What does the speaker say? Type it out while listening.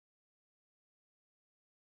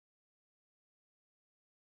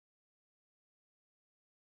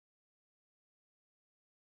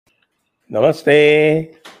नमस्ते,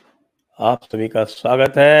 आप सभी का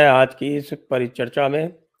स्वागत है आज की इस परिचर्चा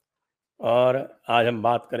में। और आज हम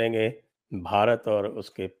बात करेंगे भारत और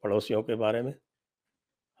उसके पड़ोसियों के बारे में।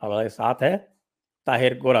 हमारे साथ हैं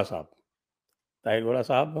ताहिर गोरा साहब। ताहिर गोरा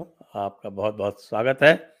साहब, आपका बहुत बहुत स्वागत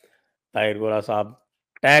है। ताहिर गोरा साहब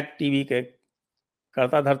टैग टीवी के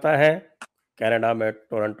करता धरता है, कनाडा में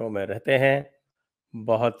टोरंटो में रहते हैं,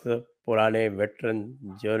 बहुत पुराने वेटरन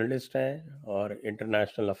जर्नलिस्ट हैं और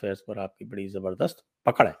इंटरनेशनल अफेयर्स पर आपकी बड़ी ज़बरदस्त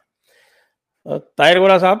पकड़ है। ताहिर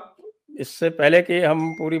गोरा साहब, इससे पहले कि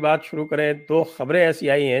हम पूरी बात शुरू करें, दो खबरें ऐसी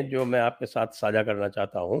आई हैं जो मैं आपके साथ साझा करना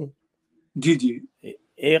चाहता हूँ। जी जी।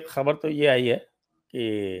 एक खबर तो ये आई है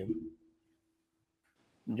कि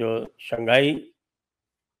जो शंघाई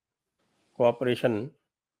कोऑपरेशन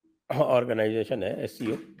ऑर्गेनाइजेशन है,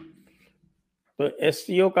 एससीओ, तो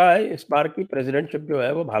एससीओ का इस बार की प्रेसिडेंटशिप जो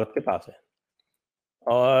है वो भारत के पास है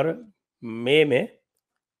और मई में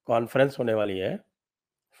कॉन्फ्रेंस होने वाली है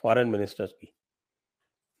फॉरेन मिनिस्टर्स की,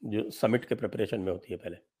 जो समिट के प्रिपरेशन में होती है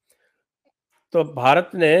पहले। तो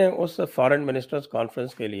भारत ने उस फॉरेन मिनिस्टर्स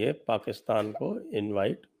कॉन्फ्रेंस के लिए पाकिस्तान को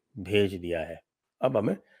इनवाइट भेज दिया है। अब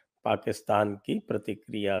हमें पाकिस्तान की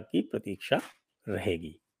प्रतिक्रिया की प्रतीक्षा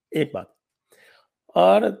रहेगी, एक बात।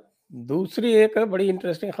 और दूसरी एक बड़ी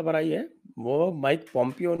इंटरेस्टिंग खबर आई है, वो माइक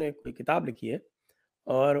पॉम्पियो ने कोई किताब लिखी है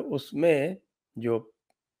और उसमें जो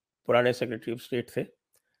पुराने सेक्रेटरी ऑफ स्टेट थे,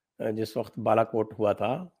 जिस वक्त बालाकोट हुआ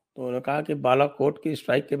था, तो उन्होंने कहा कि बालाकोट की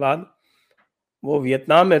स्ट्राइक के बाद वो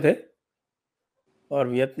वियतनाम में थे और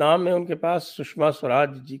वियतनाम में उनके पास सुषमा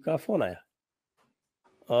स्वराज जी का फ़ोन आया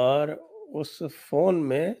और उस फ़ोन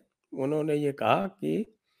में उन्होंने ये कहा कि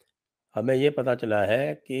हमें ये पता चला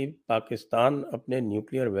है कि पाकिस्तान अपने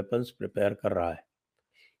न्यूक्लियर वेपन्स प्रिपेयर कर रहा है,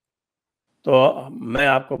 तो मैं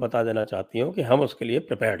आपको बता देना चाहती हूँ कि हम उसके लिए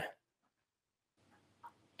प्रिपेयर्ड हैं।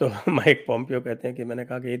 तो माइक पॉम्पियो कहते हैं कि मैंने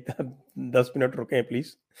कहा कि 10 मिनट रुकें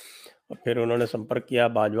प्लीज़। और फिर उन्होंने संपर्क किया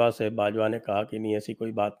बाजवा से, बाजवा ने कहा कि नहीं, ऐसी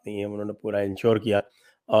कोई बात नहीं है, उन्होंने पूरा इंश्योर किया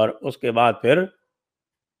और उसके बाद फिर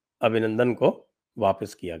अभिनंदन को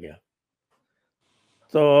वापस किया गया।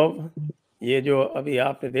 तो ये जो अभी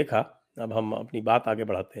आपने देखा, अब हम अपनी बात आगे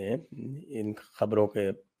बढ़ाते हैं इन खबरों के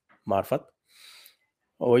मार्फत।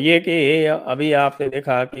 और ये कि अभी आपने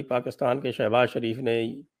देखा कि पाकिस्तान के शहबाज शरीफ ने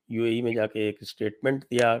यूएई में जाके एक स्टेटमेंट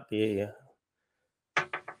दिया कि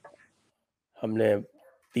हमने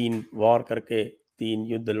 3 वॉर करके 3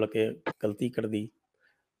 युद्ध लड़के गलती कर दी,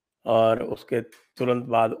 और उसके तुरंत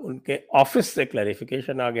बाद उनके ऑफिस से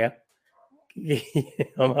क्लैरिफिकेशन आ गया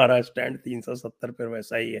कि हमारा स्टैंड 370 पर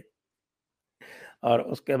वैसा ही है। और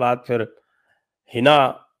उसके बाद फिर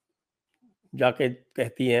हिना जाके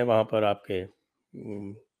कहती हैं वहाँ पर आपके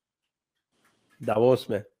डावोस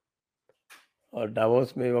में, और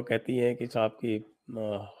डावोस में वो कहती हैं कि साहब की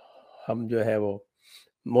हम जो है वो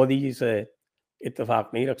मोदी जी से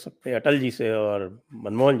इत्तेफाक नहीं रख सकते, अटल जी से और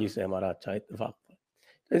मनमोहन जी से हमारा अच्छा इत्तेफाक था।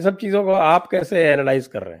 तो इन सब चीज़ों को आप कैसे एनालाइज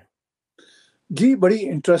कर रहे हैं? जी, बड़ी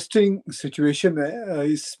इंटरेस्टिंग सिचुएशन है।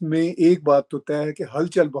 इसमें एक बात तो तय है कि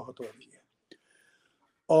हलचल बहुत हो रही है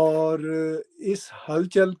और इस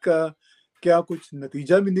हलचल का क्या कुछ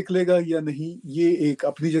नतीजा भी निकलेगा या नहीं, ये एक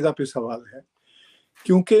अपनी जगह पे सवाल है,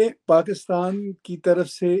 क्योंकि पाकिस्तान की तरफ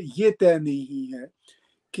से ये तय नहीं है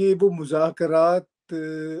कि वो मुज़ाकरात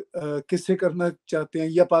किससे करना चाहते हैं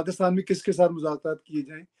या पाकिस्तान में किसके साथ मुज़ाकरात किए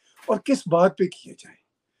जाएं और किस बात पे किए जाएं,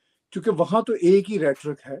 क्योंकि वहाँ तो एक ही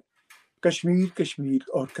रेटरिक है, कश्मीर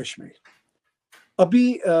कश्मीर और कश्मीर।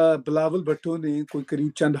 अभी बिलावल भुट्टो ने कोई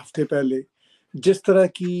करीब चंद हफ्ते पहले जिस तरह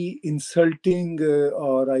की इंसल्टिंग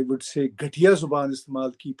और आई वुड से घटिया जुबान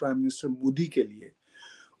इस्तेमाल की प्राइम मिनिस्टर मोदी के लिए,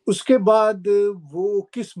 उसके बाद वो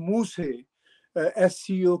किस मुंह से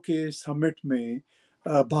एससीओ के समिट में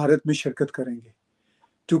भारत में शिरकत करेंगे,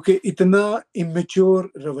 क्योंकि इतना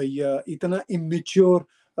इमेच्योर रवैया, इतना इमेच्योर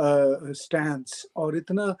स्टैंस और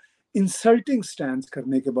इतना इंसल्टिंग स्टैंस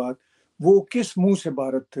करने के बाद वो किस मुंह से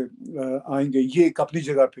भारत आएंगे, ये एक अपनी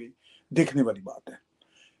जगह पे देखने वाली बात है।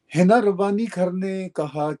 हिना रब्बानी खर ने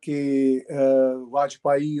कहा कि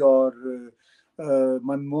वाजपेयी और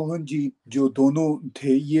मनमोहन जी जो दोनों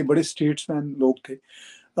थे ये बड़े स्टेट्समैन लोग थे,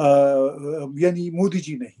 यानी मोदी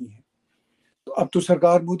जी नहीं है। तो अब तो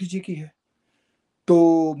सरकार मोदी जी की है,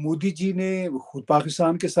 तो मोदी जी ने खुद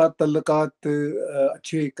पाकिस्तान के साथ तल्लुकात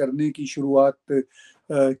अच्छे करने की शुरुआत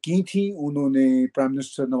की थी। उन्होंने प्राइम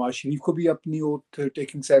मिनिस्टर नवाज शरीफ को भी अपनी ओथ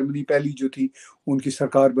टेकिंग सेरेमनी पहली जो थी उनकी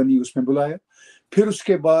सरकार बनी उसमें बुलाया। फिर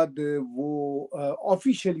उसके बाद वो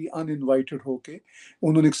ऑफिशियली अनइनवाइटेड होके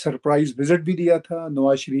उन्होंने एक सरप्राइज विजिट भी दिया था,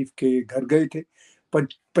 नवाज शरीफ के घर गए थे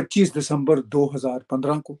 25 दिसंबर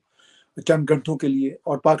 2015 को। چند گھنٹوں کے لیے،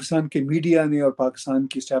 اور پاکستان کے میڈیا نے اور پاکستان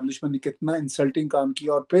کی اسٹیبلشمنٹ نے کتنا انسلٹنگ کام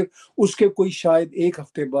کیا، اور پھر اس کے کوئی شاید ایک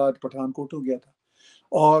ہفتے بعد پٹھان کوٹ ہو گیا تھا،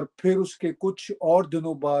 اور پھر اس کے کچھ اور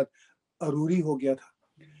دنوں بعد عروری ہو گیا تھا.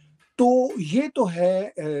 تو یہ تو ہے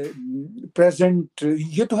پریزنٹ،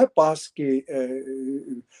 یہ تو ہے پاس کے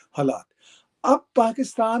حالات. اب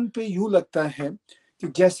پاکستان پہ یوں لگتا ہے کہ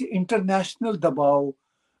جیسے انٹرنیشنل دباؤ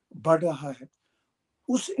بڑھ رہا ہے،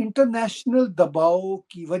 اس انٹرنیشنل دباؤ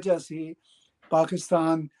کی وجہ سے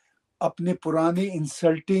پاکستان اپنے پرانے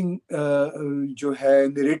انسلٹنگ جو ہے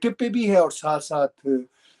نیریٹو پہ بھی ہے، اور ساتھ ساتھ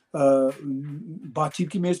بات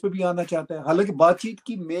چیت کی میز پہ بھی آنا چاہتا ہے. حالانکہ بات چیت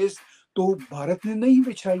کی میز تو بھارت نے نہیں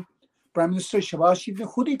بچھائی. پرائم منسٹر شہباز شریف نے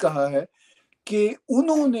خود ہی کہا ہے کہ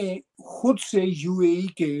انہوں نے خود سے یو اے ای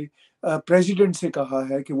کے پریزیڈنٹ سے کہا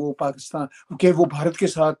ہے کہ وہ پاکستان کہ وہ بھارت کے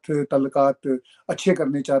ساتھ تعلقات اچھے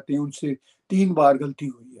کرنے چاہتے ہیں. ان سے 3 بار غلطی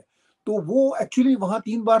ہوئی ہے، تو وہ ایکچولی وہاں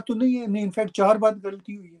 3 بار تو نہیں ہے، انفیکٹ 4 بار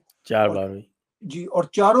غلطی ہوئی ہے. 4 اور بار ہوئی جی، اور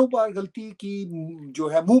چاروں بار غلطی کی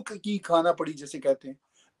جو ہے منہ کی کھانا پڑی جیسے کہتے ہیں.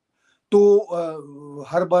 تو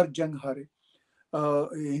ہر بار جنگ ہارے،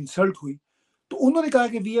 انسلٹ ہوئی. تو انہوں نے کہا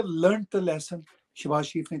کہ we have learned the lesson, Shahbaz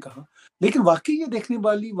شریف نے کہا. لیکن واقعی یہ دیکھنے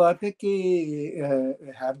والی بات ہے کہ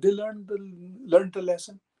have they learned the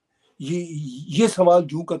lesson? یہ سوال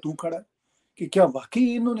جوں کا توں کھڑا ہے کہ کیا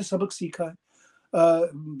واقعی انہوں نے سبق سیکھا ہے؟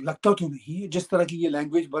 لگتا تو نہیں ہے جس طرح کی یہ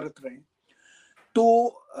لینگویج برت رہے ہیں. تو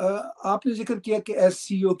آپ نے ذکر کیا کہ ایس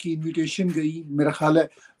سی او کی انویٹیشن گئی. میرا خیال ہے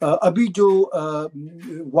ابھی جو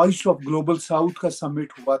وائس آف گلوبل ساؤتھ کا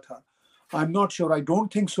سمٹ ہوا تھا، I am not sure, I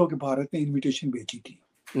don't think so کہ بھارت نے انویٹیشن بھیجی تھی.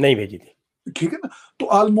 نہیں بھیجی تھی. ٹھیک ہے نا. تو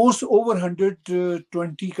آلموسٹ اوور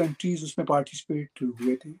 120 کنٹریز اس میں پارٹیسپیٹ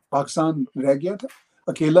ہوئے تھے. پاکستان رہ گیا تھا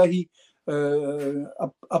اکیلا ہی،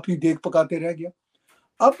 اپنی دیکھ پکاتے رہ گیا.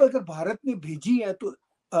 اب اگر بھارت نے بھیجی ہے تو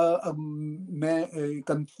میں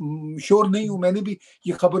شور نہیں ہوں، میں نے بھی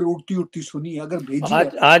یہ خبر اڑتی سنی ہے. اگر بھیجی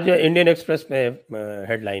ہے، آج انڈین ایکسپریس میں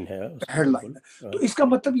ہیڈ لائن ہے اس کی، ہیڈ لائن ہے، تو اس کا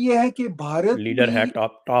مطلب یہ ہے کہ بھارت لیڈر بھی ہے،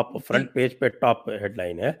 ٹاپ فرنٹ پیج پہ ٹاپ ہیڈ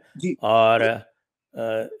لائن ہے. جی. اور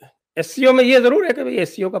ایس سی او میں یہ ضرور ہے کہ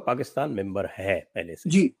ایس سی او کا پاکستان ممبر ہے پہلے سے.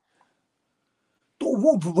 جی، تو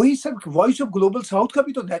وہ وہی sir vice of global south کا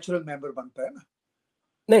بھی تو نیچرل ممبر بنتا ہے نا.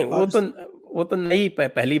 نہیں، وہ تو نہیں،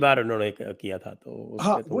 پہلی بار انہوں نے کیا تھا، تو اس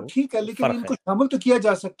ہاں پہ وہ تو ٹھیک ہے، لیکن ان فرق کو ہے. شامل تو کیا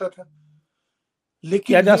جا سکتا تھا. لیکن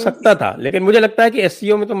کیا جا یہ سکتا تھا، لیکن مجھے لگتا ہے کہ ایس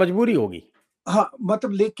سی او میں تو مجبوری ہوگی. ہاں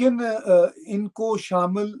مطلب، لیکن ان کو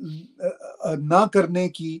شامل نہ کرنے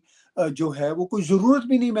کی جو ہے وہ کوئی ضرورت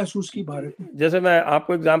بھی نہیں محسوس کی بھارت نے. جیسے میں آپ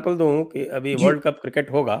کو اگزامپل دوں کہ ابھی جی، ورلڈ کپ کرکٹ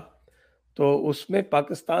ہوگا، تو اس میں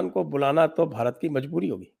پاکستان کو بلانا تو بھارت کی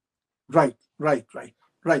مجبوری ہوگی. رائٹ.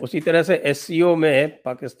 اسی طرح سے ایس سی او میں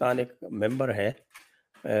پاکستان ایک ممبر ہے.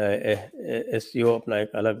 ایس سی او اپنا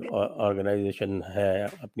ایک الگ آرگنائزیشن ہے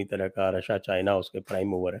اپنی طرح کا، رشیا چائنا اس کے پرائم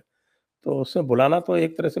موور ہے، تو اس میں بلانا تو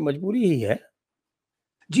ایک طرح سے مجبوری ہی ہے.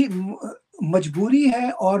 جی مجبوری ہے.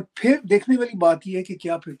 اور پھر دیکھنے والی بات یہ ہے کہ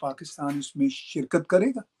کیا پھر پاکستان اس میں شرکت کرے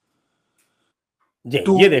گا. جی،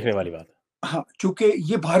 تو یہ دیکھنے والی بات ہے. ہاں، چونکہ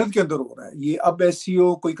یہ بھارت کے اندر ہو رہا ہے یہ. اب ایس سی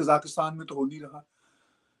او کوئی قزاقستان میں تو ہو نہیں رہا،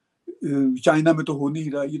 چائنا میں تو ہو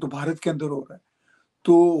نہیں رہا، یہ تو بھارت کے اندر ہو رہا ہے.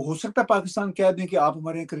 تو ہو سکتا ہے پاکستان کہہ دیں کہ آپ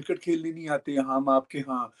ہمارے یہاں کرکٹ کھیلنے نہیں آتے، ہم آپ کے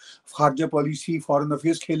ہاں خارجہ پالیسی فارن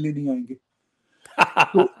افیئرس کھیلنے نہیں آئیں گے.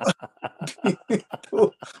 تو تو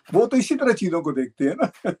وہ تو اسی طرح چیزوں کو دیکھتے ہیں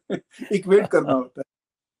نا، ایکویٹ کرنا ہوتا ہے.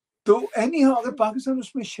 تو اینی ہاؤ اگر پاکستان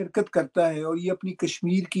اس میں شرکت کرتا ہے اور یہ اپنی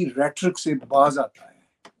کشمیر کی ریٹرک سے باز آتا ہے،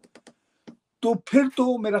 تو پھر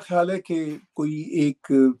تو میرا خیال ہے کہ کوئی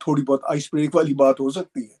ایک تھوڑی بہت آئس بریک والی بات ہو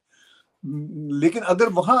سکتی ہے. لیکن اگر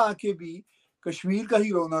وہاں آ کے بھی کشمیر کا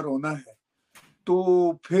ہی رونا ہے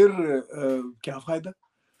تو پھر کیا فائدہ.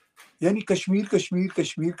 یعنی کشمیر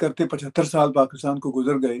کرتے 75 سال پاکستان کو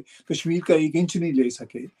گزر گئے، کشمیر کا 1 انچ نہیں لے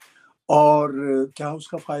سکے، اور کیا اس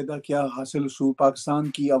کا فائدہ، کیا حاصل حصول. پاکستان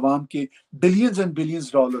کی عوام کے بلینز اینڈ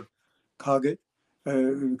بلینز ڈالر کھا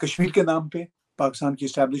گئے کشمیر کے نام پہ پاکستان کی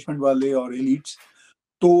اسٹیبلشمنٹ والے اور ایلیٹس.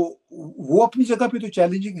 تو وہ اپنی جگہ پہ تو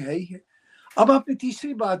چیلنجنگ ہے ہی ہے. اب آپ نے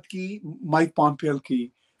تیسری بات کی مائک پامپیل کی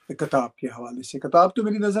کتاب کے حوالے سے. کتاب تو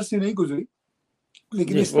میری نظر سے نہیں گزری،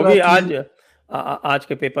 لیکن جی، اس وہ طرح بھی کی آج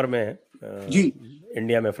کے پیپر میں جی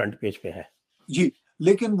انڈیا میں فرنٹ پیج پہ ہے. جی،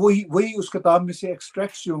 لیکن وہی اس کتاب میں سے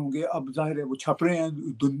ایکسٹریکٹس جو ہوں گے، اب ظاہر ہے وہ چھپ رہے ہیں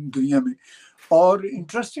دنیا میں. اور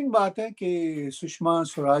انٹرسٹنگ بات ہے کہ سشما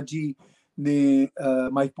سوراج جی نے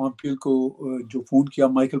مائک پامپیل کو جو فون کیا،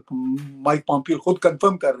 مائک پامپیل خود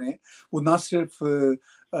کنفرم کر رہے ہیں وہ نہ صرف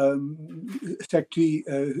سیکرٹری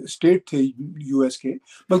اسٹیٹ تھے یو ایس کے،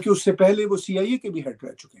 بلکہ اس سے پہلے وہ سی آئی اے کے بھی ہیڈ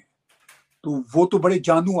رہ چکے ہیں. تو وہ تو بڑے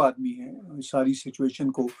جانو آدمی ہیں ساری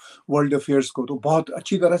سچویشن کو، ورلڈ افیئرس کو تو بہت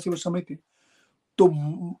اچھی طرح سے وہ سمجھتے ہیں. تو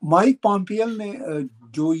مائک پامپیل نے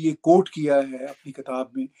جو یہ کوٹ کیا ہے اپنی کتاب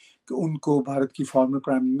میں کہ ان کو بھارت کی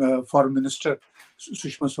فارن منسٹر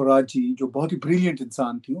سشما سوراج جی جو بہت ہی بریلینٹ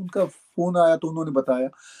انسان تھی، ان کا فون آیا تو انہوں نے بتایا.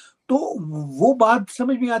 تو وہ بات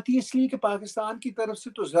سمجھ میں آتی ہے اس لیے کہ پاکستان کی طرف سے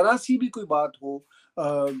تو ذرا سی بھی کوئی بات ہو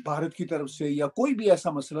بھارت کی طرف سے یا کوئی بھی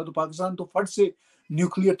ایسا مسئلہ تو پاکستان تو فٹ سے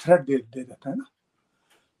نیوکلیئر تھریٹ دے دیتا ہے نا.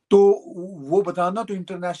 تو وہ بتانا تو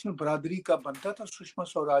انٹرنیشنل برادری کا بنتا تھا سشما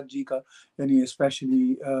سوراج جی کا، یعنی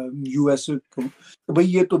اسپیشلی یو ایس کو، کہ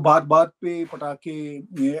بھئی یہ تو بات بات پہ پٹاخے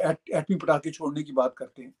ایٹمی پٹاخے چھوڑنے کی بات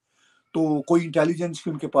کرتے ہیں. تو کوئی انٹیلیجنس کی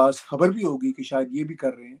ان کے پاس خبر بھی ہوگی کہ شاید یہ بھی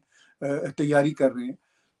کر رہے ہیں، تیاری کر رہے ہیں.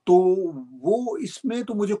 تو وہ اس میں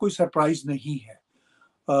تو مجھے کوئی سرپرائز نہیں ہے.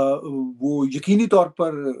 وہ یقینی طور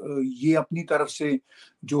پر یہ اپنی طرف سے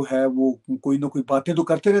جو ہے وہ کوئی نہ کوئی باتیں تو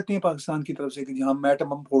کرتے رہتے ہیں پاکستان کی طرف سے کہ جی ہم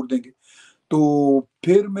ایٹم ہم پھوڑ دیں گے. تو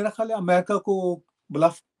پھر میرا خیال ہے امریکہ کو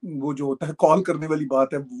بلف وہ جو ہوتا ہے کال کرنے والی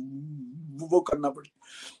بات ہے وہ کرنا پڑے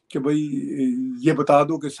کہ بھئی یہ بتا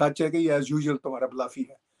دو کہ سچ ہے کہ یہ ایز یوزول تمہارا بلف ہی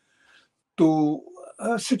ہے. تو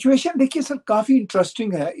سچویشن دیکھیے سر کافی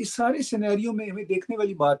انٹرسٹنگ ہے. اس سارے سینیریو میں ہمیں دیکھنے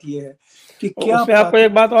والی بات یہ ہے کہ کیا اس میں آپ کو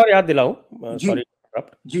ایک بات اور یاد دلاؤں، جی سوری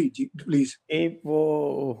جی جی پلیز. وہ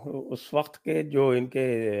اس وقت کے جو ان کے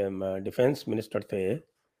ڈیفینس منسٹر تھے،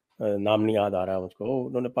 نام نہیں یاد آ رہا مجھ کو،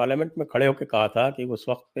 انہوں نے پارلیمنٹ میں کھڑے ہو کے کہا تھا کہ اس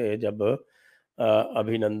وقت پہ جب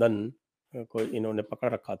ابھینندن کو انہوں نے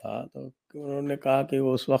پکڑ رکھا تھا تو انہوں نے کہا کہ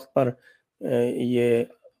وہ اس وقت پر یہ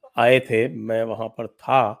آئے تھے، میں وہاں پر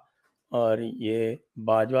تھا اور یہ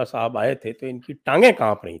باجوہ صاحب آئے تھے تو ان کی ٹانگیں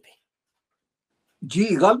کانپ رہی تھیں.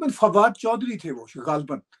 جی غالباً فواد چودھری تھے وہ،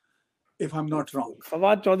 غالباً if I'm not wrong.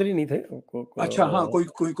 Fawad Chaudhry نہیں تھے. اچھا ہاں کوئی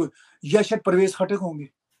یا شاید پرویز خٹک ہوں گے.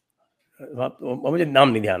 مجھے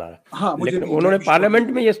نام نہیں دھیان آ رہا، ہاں مجھے لیکن بھی انہوں نے جگدیش پارلیمنٹ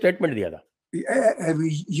میں یہ اسٹیٹمنٹ دیا تھا.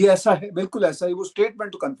 یہ ایسا ہے، بالکل ایسا ہے. وہ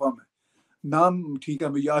اسٹیٹمنٹ تو کنفرم ہے. نام ٹھیک ہے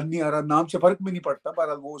مجھے یاد نہیں آ رہا، نام سے فرق میں نہیں پڑتا.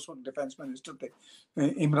 بہرحال وہ اس وقت ڈیفینس منسٹر تھے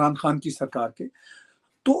عمران خان کی سرکار کے.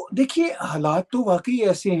 تو دیکھیے حالات تو واقعی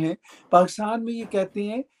ایسے ہیں. پاکستان میں یہ کہتے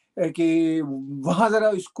ہیں کہ وہاں ذرا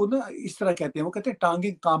اس کو نا اس طرح کہتے ہیں، وہ کہتے ہیں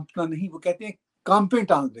ٹانگیں کانپنا نہیں، وہ کہتے ہیں کانپیں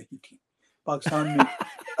ٹانگ رہی تھی پاکستان میں.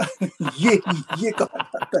 یہ کہا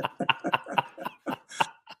جاتا ہے.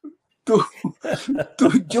 تو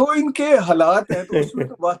جو ان کے حالات ہیں تو اس میں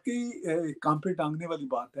تو واقعی کانپیں ٹانگنے والی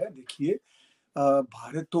بات ہے. دیکھیے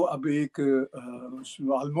بھارت تو اب ایک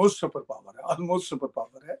آلموسٹ سپر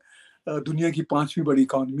پاور ہے. دنیا کی 5ویں بڑی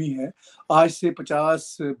اکانومی ہے. آج سے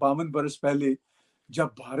 50-52 برس پہلے جب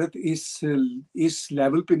بھارت اس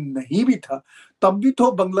لیول پہ نہیں بھی تھا تب بھی تو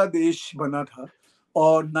بنگلہ دیش بنا تھا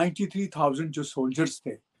اور 93,000 جو سولجرز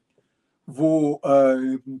تھے وہ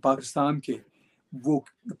پاکستان کے وہ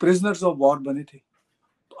پرزنرز آف وار بنے تھے.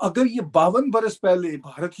 تو اگر یہ 52 برس پہلے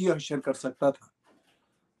بھارت یہ حشر کر سکتا تھا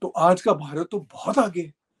تو آج کا بھارت تو بہت آگے.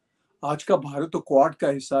 آج کا بھارت تو کوارڈ کا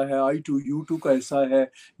حصہ ہے، I2U2 کا حصہ ہے.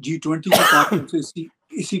 G20 کی کانفرنس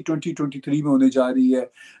اسی 2023 میں ہونے جا رہی ہے.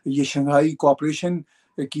 یہ شنگھائی کوآپریشن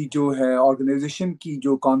کی جو ہے آرگنائزیشن کی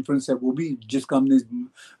جو کانفرنس ہے وہ بھی جس کا ہم نے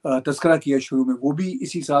تذکرہ کیا شروع میں وہ بھی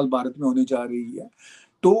اسی سال بھارت میں ہونے جا رہی ہے.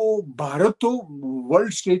 تو بھارت تو ورلڈ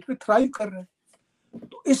اسٹیج پہ تھرائیو کر رہا ہے.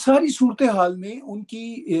 تو اس ساری صورتحال میں ان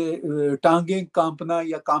کی ٹانگیں کانپنا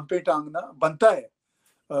یا کانپے ٹانگنا بنتا ہے.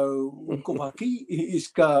 ان کو واقعی اس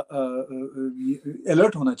کا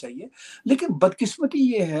الرٹ ہونا چاہیے. لیکن بدقسمتی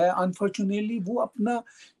یہ ہے انفارچونیٹلی وہ اپنا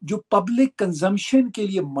جو پبلک کنزمپشن کے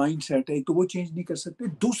لیے مائنڈ سیٹ ہے تو وہ چینج نہیں کر سکتے.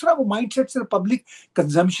 دوسرا وہ مائنڈ سیٹ صرف پبلک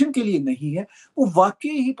کنزمپشن کے لیے نہیں ہے، وہ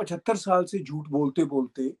واقعی ہی 75 سال سے جھوٹ بولتے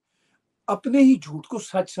بولتے اپنے ہی جھوٹ کو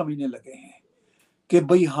سچ سمجھنے لگے ہیں کہ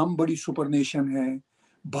بھئی ہم بڑی سپر نیشن ہیں.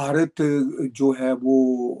 بھارت جو ہے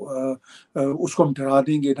وہ اس کو ہم ڈرا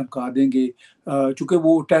دیں گے دھمکا دیں گے چونکہ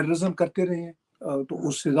وہ ٹیررزم کرتے رہے ہیں. تو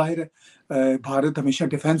اس سے ظاہر ہے بھارت ہمیشہ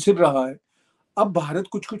ڈیفینسو رہا ہے. اب بھارت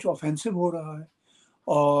کچھ آفینسو ہو رہا ہے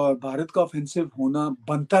اور بھارت کا آفینسو ہونا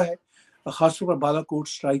بنتا ہے. خاص طور پر بالا کوٹ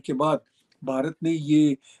سٹرائک کے بعد بھارت نے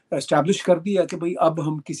یہ اسٹیبلش کر دیا کہ بھئی اب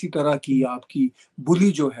ہم کسی طرح کی آپ کی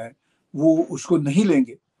بلی جو ہے وہ اس کو نہیں لیں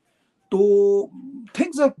گے. تو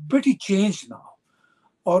things are pretty changed now.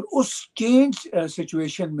 اور اس چینج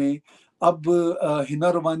سچویشن میں اب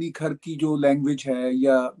ہنا روانی کھر کی جو لینگویج ہے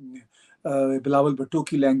یا بلاول بھٹو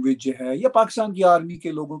کی لینگویج ہے یا پاکستان کی آرمی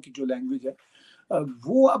کے لوگوں کی جو لینگویج ہے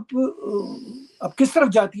وہ اب کس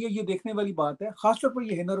طرف جاتی ہے یہ دیکھنے والی بات ہے. خاص طور پر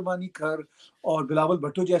یہ ہنا روانی کھر اور بلاول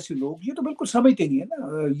بھٹو جیسے لوگ یہ تو بالکل سمجھتے نہیں ہے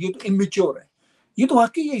نا، یہ تو اممیچور ہے. یہ تو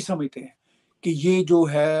واقعی یہی سمجھتے ہیں کہ یہ جو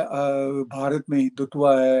ہے بھارت میں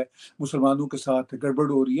ہندوتوا ہے، مسلمانوں کے ساتھ گڑبڑ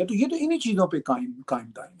ہو رہی ہے. تو یہ تو انہی چیزوں پہ قائم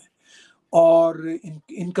دائم ہے. اور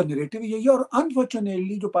ان کا نیریٹو یہی ہے. اور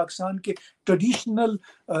انفارچونیٹلی جو پاکستان کے ٹریڈیشنل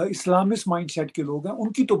اسلامسٹ مائنڈ سیٹ کے لوگ ہیں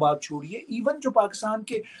ان کی تو بات چھوڑیے, ایون جو پاکستان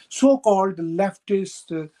کے so called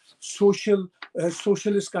leftist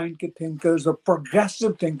socialist kind کے تھنکرز اور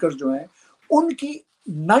پروگریسو تھنکرز جو ہیں ان کی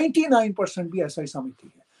 99% بھی ایسا ہی سمجھتی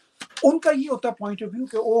ہے. ان کا یہ ہوتا ہے پوائنٹ آف ویو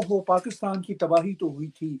کہ او ہو پاکستان کی تباہی تو ہوئی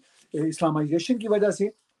تھی اسلامائزیشن کی وجہ سے,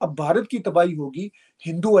 اب بھارت کی تباہی ہوگی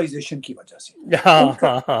ہندوائزیشن کی وجہ سے.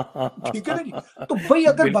 ٹھیک ہے نا جی. تو بھائی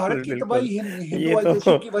اگر بھارت کی تباہی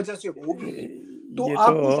ہندوائزیشن کی وجہ سے ہوگی تو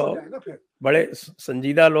آپ خوش ہو جائیں نا. پھر بڑے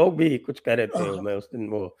سنجیدہ لوگ بھی کچھ کہہ رہے تھے, میں اس دن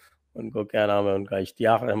وہ ان کو کیا نام ہے ان کا,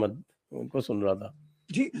 اشتیاق احمد, ان کو سن رہا تھا.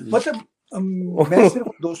 جی مطلب میں صرف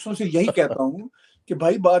دوستوں سے یہی کہتا ہوں کہ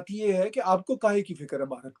بھائی بات یہ ہے کہ آپ کو کاہے کی فکر ہے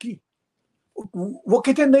بھارت کی. وہ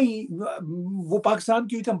کہتے ہیں نہیں وہ پاکستان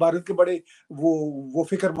کی ہوئی, بھارت کے بڑے وہ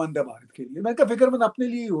فکر مند ہے بھارت کے لیے. میں کہا فکر مند اپنے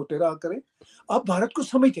لیے ہی ہوتے رہا کریں, آپ بھارت کو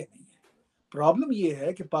سمجھتے نہیں ہیں. پرابلم یہ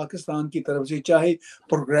ہے کہ پاکستان کی طرف سے چاہے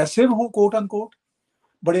پروگریسو ہو کوٹ ان کوٹ,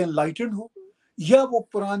 بڑے انلائٹنڈ ہو, یا وہ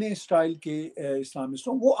پرانے اسٹائل کے اسلامسٹ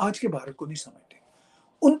ہوں, وہ آج کے بھارت کو نہیں سمجھتے.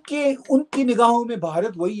 ان کی نگاہوں میں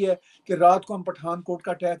بھارت وہی ہے کہ رات کو ہم پٹھان کوٹ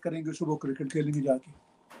کا اٹیک کریں گے, صبح کرکٹ کھیلیں گے جا کے,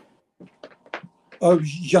 اور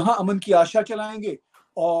یہاں امن کی آشا چلائیں گے,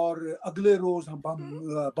 اور اگلے روز ہم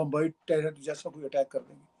بمبئی ٹیرر جیسا کوئی اٹیک کر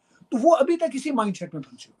دیں گے. تو وہ ابھی تک اسی مائنڈ سیٹ میں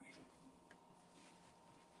پھنسے ہوئے ہیں.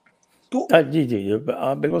 تو جی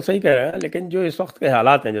آپ بالکل صحیح کہہ رہے ہیں, لیکن جو اس وقت کے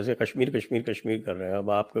حالات ہیں, جیسے کشمیر کر رہے ہیں,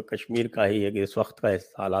 اب آپ کو کشمیر کا ہی ہے کہ اس وقت کا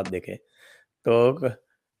حالات دیکھیں تو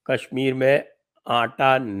کشمیر میں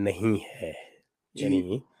آٹا نہیں ہے.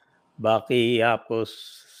 یعنی باقی آپ کو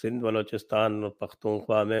سندھ بلوچستان اور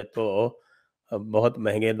پختونخوا میں تو بہت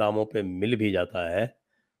مہنگے داموں پہ مل بھی جاتا ہے.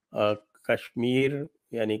 کشمیر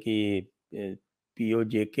یعنی کہ پی او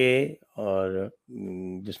جے کے اور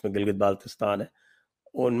جس میں گلگت بالتستان ہے,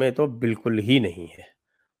 ان میں تو بالکل ہی نہیں ہے.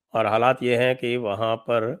 اور حالات یہ ہیں کہ وہاں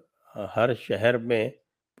پر ہر شہر میں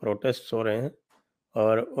پروٹیسٹ ہو رہے ہیں,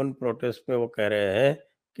 اور ان پروٹیسٹ میں وہ کہہ رہے ہیں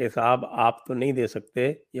کہ صاحب آپ تو نہیں دے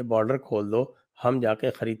سکتے, یہ بارڈر کھول دو, ہم جا کے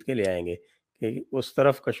خرید کے لے آئیں گے. کہ اس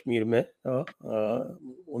طرف کشمیر میں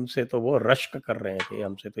ان سے تو وہ رشک کر رہے ہیں کہ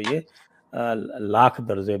ہم سے تو یہ لاکھ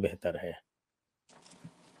درجے بہتر ہے.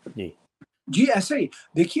 جی ایسا ہی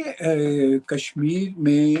دیکھیے کشمیر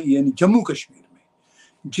میں یعنی جموں کشمیر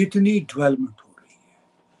میں جتنی ڈیولپمنٹ ہو رہی ہے,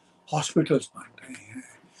 ہاسپٹلس بن رہے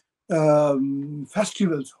ہیں,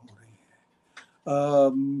 فیسٹیولز ہو رہے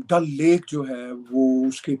ہیں, ڈل لیک جو ہے وہ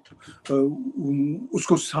اس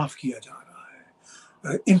کو صاف کیا جا رہا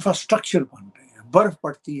ہے, انفراسٹرکچر بن رہے ہیں, برف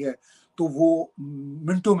پڑتی ہے تو وہ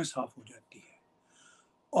منٹوں میں صاف ہو جاتی ہے,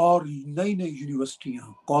 اور نئی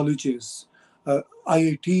یونیورسٹیاں, کالجز, آئی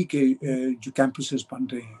آئی ٹی کے جو کیمپسز بن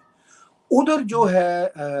رہے ہیں. ادھر جو ہے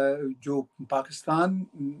جو پاکستان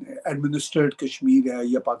ایڈمنسٹریڈ کشمیر ہے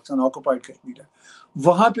یا پاکستان آکوپائڈ کشمیر ہے,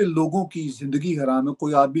 وہاں پہ لوگوں کی زندگی حرام ہے.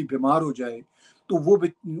 کوئی آدمی بیمار ہو جائے تو وہ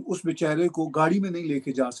اس بیچارے کو گاڑی میں نہیں لے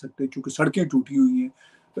کے جا سکتے کیونکہ سڑکیں ٹوٹی ہوئی ہیں,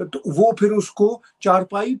 تو وہ پھر اس کو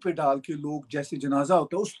چارپائی پہ ڈال کے لوگ جیسے جنازہ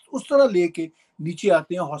ہوتا ہے اس طرح لے کے نیچے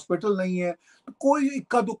آتے ہیں. ہاسپٹل نہیں ہے تو کوئی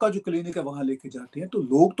اکا دکا جو کلینک ہے وہاں لے کے جاتے ہیں. تو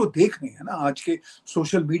لوگ تو دیکھ رہے ہیں نا, آج کے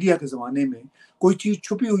سوشل میڈیا کے زمانے میں کوئی چیز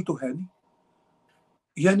چھپی ہوئی تو ہے نہیں.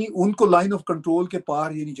 یعنی ان کو لائن آف کنٹرول کے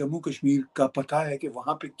پار یعنی جموں کشمیر کا پتہ ہے کہ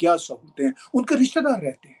وہاں پہ کیا سہولتیں ہیں. ان کے رشتہ دار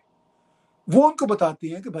رہتے ہیں, وہ ان کو بتاتے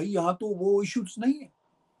ہیں کہ بھائی یہاں تو وہ ایشوز نہیں ہیں,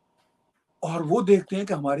 اور وہ دیکھتے ہیں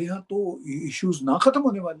کہ ہمارے یہاں تو ایشوز نہ ختم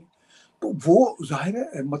ہونے والے. تو وہ ظاہر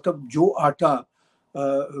ہے مطلب جو آٹا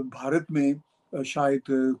بھارت میں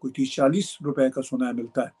شاید کوئی 30-40 روپے کا سنا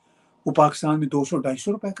ملتا ہے, وہ پاکستان میں 200-250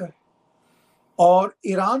 روپے کا ہے. اور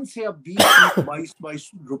ایران سے اب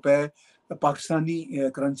 20-22 روپے پاکستانی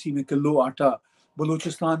کرنسی میں کلو آٹا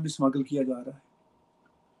بلوچستان میں اسمگل کیا جا رہا ہے.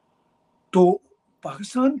 تو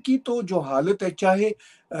پاکستان کی تو جو حالت ہے, چاہے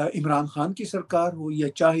عمران خان کی سرکار ہو یا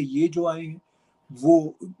چاہے یہ جو آئے ہیں,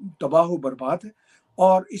 وہ تباہ و برباد ہے.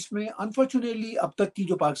 اور اس میں انفارچونیٹلی اب تک کی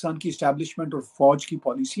جو پاکستان کی اسٹیبلشمنٹ اور فوج کی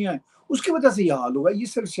پالیسیاں ہیں اس کی وجہ سے یہ حال ہوا ہے. یہ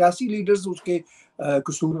صرف سیاسی لیڈرز اس کے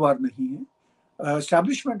قصوروار نہیں ہیں,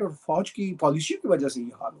 اسٹیبلشمنٹ اور فوج کی پالیسی کی وجہ سے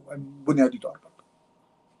یہ حال ہوا ہے بنیادی طور پر.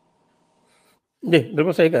 جی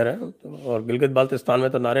بالکل صحیح کہہ رہے ہیں. اور گلگت بالتستان میں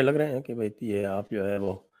تو نعرے لگ رہے ہیں کہ بھائی یہ آپ جو ہے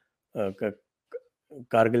وہ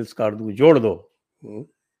کارگل اسکاردو جوڑ دو.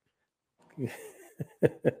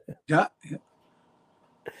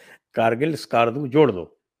 کارگل اسکاردو جوڑ دو.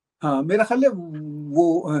 ہاں میرا خیال ہے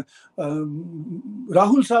وہ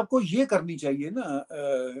راہل صاحب کو یہ کرنی چاہیے نا,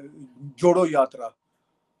 جوڑو یاترا.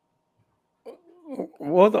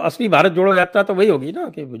 وہ تو اصلی بھارت جوڑو یاترا تو وہی ہوگی نا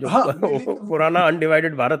کہ جو ہاں پرانا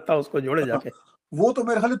انڈیوائیڈڈ بھارت تھا اس کو جوڑے جا کے. وہ تو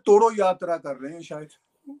میرے خیال توڑو یاترا کر رہے ہیں شاید.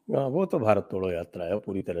 हाँ, वो तो भारत तोड़ो यात्रा है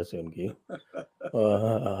पूरी तरह से उनकी।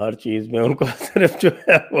 हर चीज़ में उनको सिर्फ जो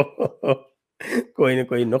है वो कोई न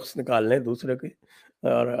कोई नुक्स निकालने दूसरे के,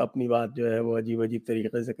 और अपनी बात जो है वो अजीब-अजीब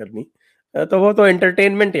तरीके से करनी। तो वो तो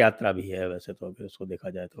एंटरटेनमेंट यात्रा भी है वैसे तो, अगर उसको देखा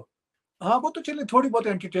जाए तो। हाँ, वो तो चलिए थोड़ी बहुत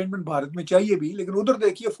एंटरटेनमेंट भारत में चाहिए भी, लेकिन उधर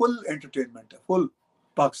देखिए फुल एंटरटेनमेंट है, फुल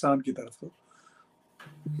पाकिस्तान की तरफ तो।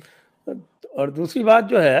 और दूसरी बात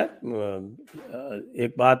जो है,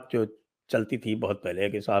 एक बात जो चलती थी बहुत पहले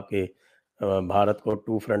कि साहब कि भारत को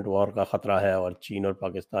टू फ्रंट वॉर का ख़तरा है और चीन और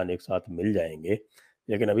पाकिस्तान एक साथ मिल जाएंगे।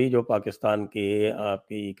 लेकिन अभी जो पाकिस्तान की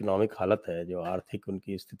आपकी इकोनॉमिक हालत है, जो आर्थिक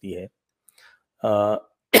उनकी स्थिति है, अ,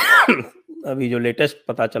 अभी जो लेटेस्ट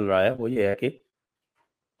पता चल रहा है वो ये है कि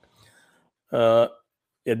अ,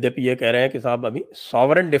 यद्यपि ये कह रहे हैं कि साहब अभी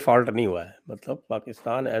सॉवरेन डिफ़ॉल्ट नहीं हुआ है, मतलब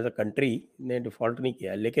पाकिस्तान एज़ अ कंट्री ने डिफ़ॉल्ट नहीं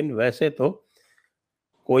किया है, लेकिन वैसे तो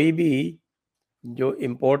कोई भी जो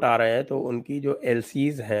इम्पोर्ट आ रहे हैं तो उनकी जो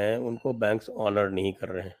एलसीज़ हैं उनको बैंक्स ऑनर नहीं कर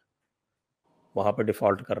रहे हैं, वहाँ पे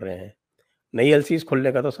डिफ़ॉल्ट कर रहे हैं। नई एलसीज़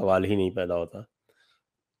खुलने का तो सवाल ही नहीं पैदा होता।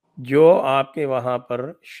 जो आपके वहाँ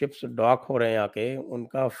पर शिप्स डॉक हो रहे हैं आके,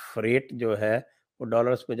 उनका फ्रेट जो है वो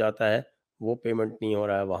डॉलर्स में जाता है, वो पेमेंट नहीं हो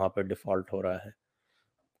रहा है, वहाँ पे डिफ़ॉल्ट हो रहा है।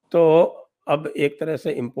 तो अब एक तरह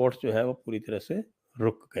से इम्पोर्ट्स जो है वो पूरी तरह से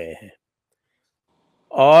रुक गए हैं।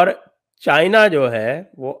 और चाइना जो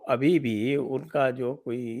है वो अभी भी उनका जो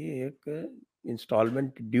कोई एक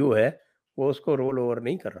इंस्टॉलमेंट ड्यू है, वो उसको रोल ओवर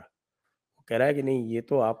नहीं कर रहा। वो कह रहा है कि नहीं, ये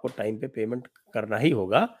तो आपको टाइम पे पेमेंट करना ही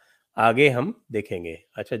होगा, आगे हम देखेंगे।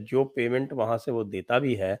 अच्छा, जो पेमेंट वहाँ से वो देता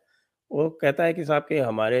भी है, वो कहता है कि साहब कि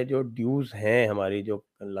हमारे जो ड्यूज़ हैं, हमारी जो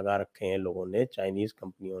लगा रखे हैं लोगों ने, चाइनीज़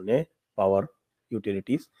कंपनियों ने, पावर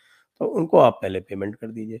यूटिलिटीज़, तो उनको आप पहले पेमेंट कर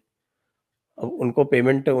दीजिए। अब उनको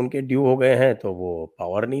पेमेंट उनके ड्यू हो गए हैं तो वो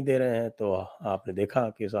पावर नहीं दे रहे हैं, तो आपने देखा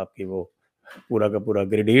कि साहब कि वो पूरा का पूरा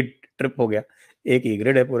ग्रिड ही ट्रिप हो गया। एक ही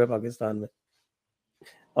ग्रिड है पूरे पाकिस्तान में,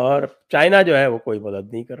 और चाइना जो है वो कोई मदद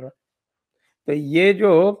नहीं कर रहा। तो ये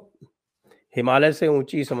जो हिमालय से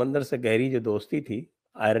ऊँची, समंदर से गहरी जो दोस्ती थी,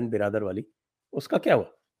 आयरन बिरादर वाली, उसका क्या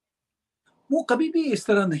हुआ? वो कभी भी इस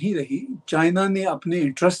तरह नहीं रही। चाइना ने अपने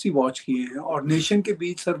इंटरेस्ट ही वॉच किए हैं, और नेशन के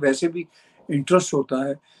बीच सर वैसे भी इंटरेस्ट होता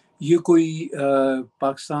है। ये कोई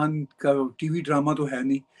पाकिस्तान का टीवी ड्रामा तो है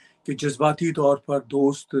नहीं कि जज्बाती तौर पर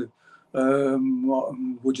दोस्त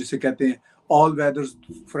वो जिसे कहते हैं ऑल वेदर्स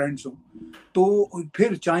फ्रेंड्स हों। तो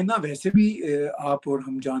फिर चाइना वैसे भी आप और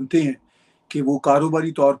हम जानते हैं कि वो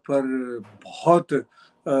कारोबारी तौर पर बहुत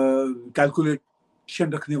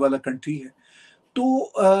कैलकुलेशन रखने वाला कंट्री है।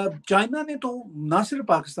 तो चाइना ने तो ना सिर्फ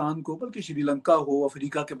पाकिस्तान को बल्कि श्रीलंका हो,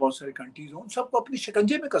 अफ्रीका के बहुत सारे कंट्रीज हों, उन सबको अपने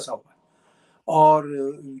शिकंजे में कसा हुआ है। और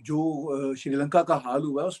जो श्रीलंका का हाल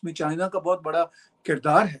हुआ है उसमें चाइना का बहुत बड़ा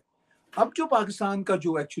किरदार है। अब जो पाकिस्तान का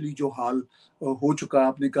जो एक्चुअली जो हाल हो चुका,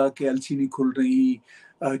 आपने कहा कि एलसी नहीं खुल रही,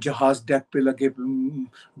 जहाज डेक पे लगे,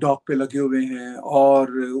 डॉक पे लगे हुए हैं,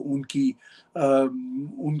 और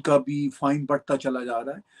उनका भी फाइन बढ़ता चला जा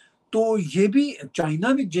रहा है। तो ये भी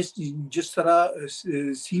चाइना ने जिस जिस तरह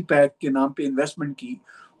सी पैक के नाम पे इन्वेस्टमेंट की,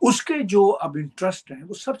 उसके जो अब इंटरेस्ट हैं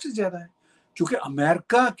वो सबसे ज्यादा है। क्योंकि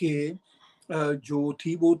अमेरिका के जो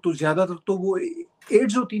थी वो तो ज्यादातर तो वो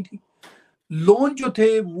एड्स होती थी। लोन जो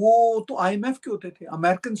थे वो तो आईएमएफ के होते थे।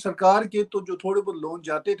 अमेरिकन सरकार के तो जो थोड़े बहुत लोन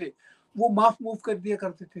जाते थे वो माफ मूव कर दिया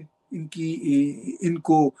करते थे, इनकी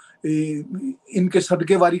इनको इनके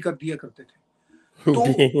सदकेवारी कर दिया करते थे। तो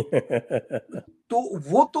जी। तो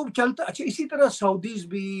वो तो चलता। अच्छा, इसी तरह सऊदीज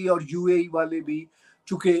भी और यूएई वाले भी,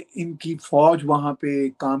 चूंकि इनकी फौज वहां पे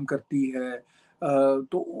काम करती है,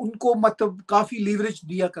 तो उनको मतलब काफी लीवरेज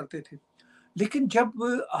दिया करते थे। लेकिन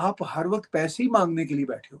जब आप हर वक्त पैसे ही मांगने के लिए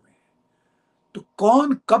बैठे हुए हैं, तो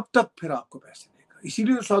कौन कब तक फिर आपको पैसे देगा?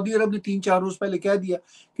 इसीलिए तो सऊदी अरब ने 3-4 रोज पहले कह दिया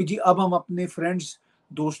कि जी अब हम अपने फ्रेंड्स,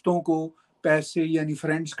 दोस्तों को पैसे, यानी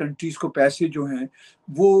फ्रेंड्स कंट्रीज को पैसे जो हैं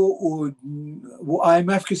वो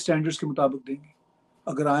आईएमएफ के स्टैंडर्ड्स के मुताबिक देंगे।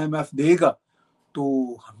 अगर आईएमएफ देगा तो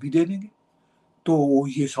हम भी दे देंगे। तो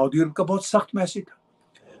ये सऊदी अरब का बहुत सख्त मैसेज था।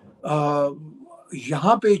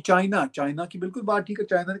 यहाँ पे चाइना चाइना की बिल्कुल बात ठीक है।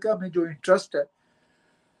 चाइना ने कहा हमें जो इंटरेस्ट है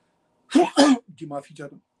जी माफी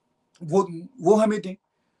चाहता हूँ, वो हमें दें।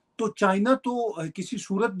 तो चाइना तो किसी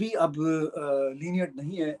सूरत भी अब लीनियंट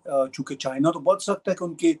नहीं है, चूंकि चाइना तो बहुत सख्त है कि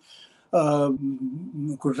उनके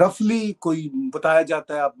रफली कोई बताया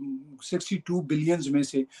जाता है अब 62 बिलियंस में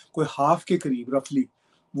से कोई हाफ के करीब रफली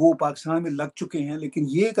वो पाकिस्तान में लग चुके हैं। लेकिन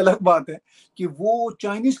ये एक अलग बात है कि वो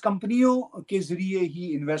चाइनीज कंपनियों के जरिए ही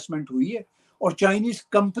इन्वेस्टमेंट हुई है, और चाइनीज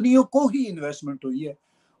कंपनियों को ही इन्वेस्टमेंट हुई है,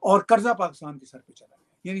 और कर्जा पाकिस्तान के सर पे चला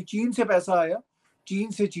गया। यानी चीन से पैसा आया,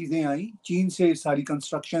 चीन से चीजें आई, चीन से सारी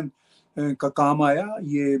कंस्ट्रक्शन का काम आया,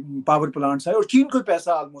 ये पावर प्लांट्स आए, और चीन को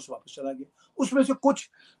पैसा ऑलमोस्ट वापस चला गया। اس میں سے کچھ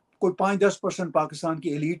کوئی 5-10% پاکستان کی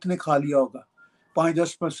ایلیٹ نے کھا لیا ہوگا,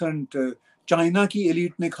 5-10% چائنا کی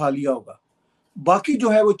ایلیٹ نے کھا لیا ہوگا, باقی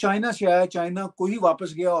جو ہے وہ چائنا سے آیا, چائنا کو ہی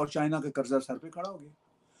واپس گیا اور چائنا کا قرضہ سر پہ کھڑا ہو گیا.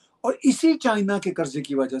 اور اسی چائنا کے قرضے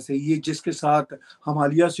کی وجہ سے, یہ جس کے ساتھ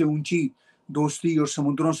ہمالیہ سے اونچی دوستی اور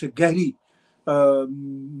سمندروں سے گہری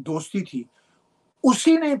دوستی تھی,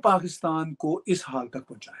 اسی نے پاکستان کو اس حال تک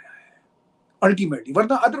پہنچایا ہے الٹیمیٹلی.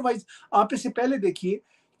 ورنہ ادروائز آپ اس سے پہلے دیکھیے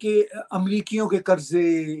کہ امریکیوں کے قرضے,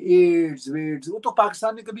 ایڈز ویڈز, وہ تو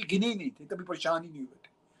پاکستان نے کبھی گنے ہی نہیں تھے, کبھی پریشان ہی نہیں ہوئے تھے.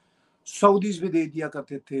 سعودیز بھی دے دیا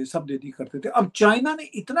کرتے تھے, سب دے دیا کرتے تھے. اب چائنا نے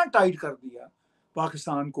اتنا ٹائٹ کر دیا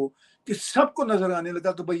پاکستان کو کہ سب کو نظر آنے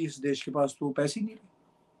لگا کہ بھائی اس دیش کے پاس تو پیسے ہی نہیں رہے.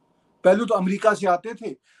 پہلے تو امریکہ سے آتے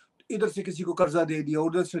تھے, ادھر سے کسی کو قرضہ دے دیا,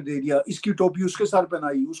 ادھر سے دے دیا, اس کی ٹوپی اس کے سر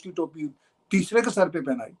پہنائی, اس کی ٹوپی تیسرے کے سر پہ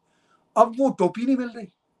پہنائی. اب وہ ٹوپی نہیں مل رہی,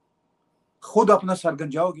 خود اپنا سر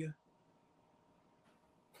گنجا ہو گیا,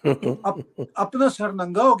 اپنا سر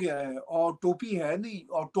ننگا ہو گیا ہے, اور ٹوپی ہے نہیں,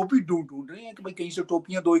 اور ٹوپی ڈھونڈ رہے ہیں کہ بھائی کہیں سے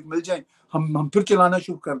ٹوپیاں دو ایک مل جائیں, ہم پھر چلانا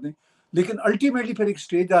شروع کر دیں. لیکن الٹیمیٹلی پھر ایک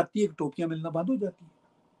سٹیج آتی ہے کہ ٹوپیاں ملنا بند ہو جاتی ہیں,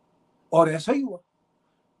 اور ایسا ہی ہوا.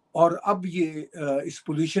 اور اب یہ اس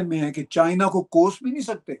پوزیشن میں ہے کہ چائنا کو کوس بھی نہیں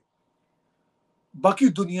سکتے, باقی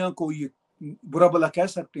دنیا کو یہ برا بلا کہہ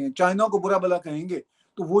سکتے ہیں. چائنا کو برا بلا کہیں گے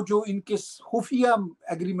تو وہ جو ان کے خفیہ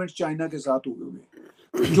ایگریمنٹ چائنا کے ساتھ ہوئے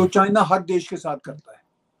ہوئے, جو چائنا ہر دیش کے ساتھ کرتا ہے,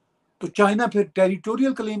 تو چائنا پھر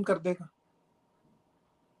ٹیریٹوریل کلیم کر دے گا.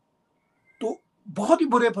 تو بہت ہی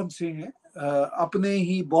برے پھنسے ہیں اپنے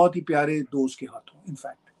ہی بہت ہی پیارے دوست کے ہاتھوں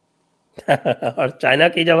انفیکٹ. اور چائنا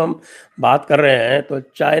کی جب ہم بات کر رہے ہیں تو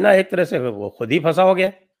چائنا ایک طرح سے وہ خود ہی پھنسا ہو گیا.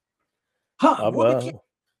 ہاں اب وہ دیکھیے,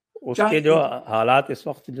 اس کے جو حالات اس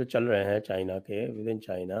وقت جو چل رہے ہیں چائنا کے, ود ان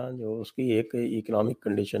چائنا, جو اس کی ایک اکنامک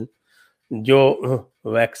کنڈیشن, جو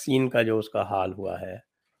ویکسین کا جو اس کا حال ہوا ہے,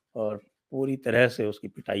 اور پوری طرح سے اس کی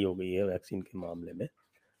پٹائی ہو گئی ہے ویکسین کے معاملے میں.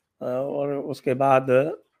 اور اس کے بعد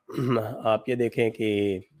آپ یہ دیکھیں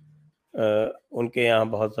کہ ان کے یہاں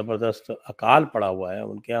بہت زبردست اکال پڑا ہوا ہے,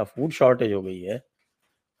 ان کے یہاں فوڈ شارٹیج ہو گئی ہے,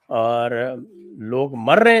 اور لوگ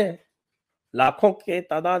مر رہے ہیں, لاکھوں کے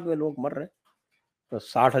تعداد میں لوگ مر رہے ہیں. تو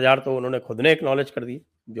 60,000 تو انہوں نے خود نے ایکنالج کر دی,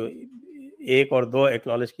 جو 1 اور 2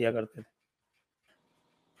 ایکنالج کیا کرتے تھے.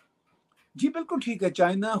 جی بالکل ٹھیک ہے,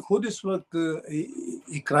 چائنا خود اس وقت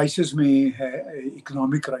ایک کرائسس میں ہے,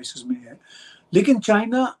 اکنامک کرائسس میں ہے, لیکن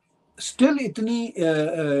چائنا سٹل اتنی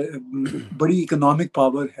بڑی اکنامک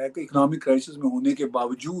پاور ہے کہ اکنامک کرائسس میں ہونے کے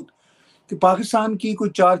باوجود کہ پاکستان کی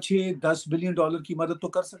کوئی 4-6-10 بلین ڈالر کی مدد تو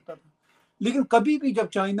کر سکتا تھا. لیکن کبھی بھی جب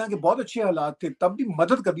چائنا کے بہت اچھے حالات تھے تب بھی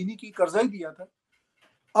مدد کبھی نہیں کی, قرضہ ہی دیا تھا.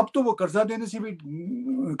 اب تو وہ قرضہ دینے سے بھی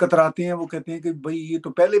کتراتے ہیں, وہ کہتے ہیں کہ بھائی یہ تو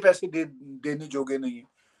پہلے پیسے دینے جوگے نہیں ہیں,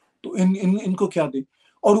 تو ان کو کیا دیں.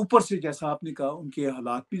 اور اوپر سے جیسا آپ نے کہا ان کے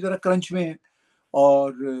حالات بھی ذرا کرنچ میں ہیں,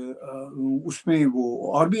 اور اس میں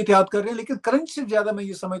وہ اور بھی احتیاط کر رہے ہیں. لیکن کرنچ سے زیادہ میں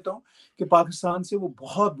یہ سمجھتا ہوں کہ پاکستان سے وہ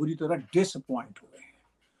بہت بری طرح ڈس اپوائنٹ ہوئے ہیں,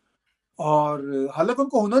 اور حالانکہ ان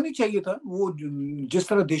کو ہونا نہیں چاہیے تھا. وہ جس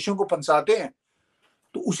طرح دیشوں کو پھنساتے ہیں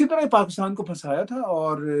تو اسی طرح پاکستان کو پھنسایا تھا.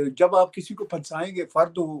 اور جب آپ کسی کو پھنسائیں گے,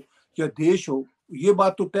 فرد ہو یا دیش ہو, یہ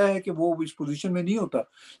بات تو طے ہے کہ وہ اس پوزیشن میں نہیں ہوتا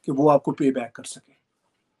کہ وہ آپ کو پے بیک کر سکے.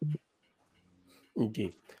 جی,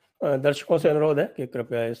 درشکوں سے انورودھ ہے کہ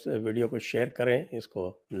کرپیا اس ویڈیو کو شیئر کریں, اس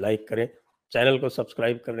کو لائک کریں, چینل کو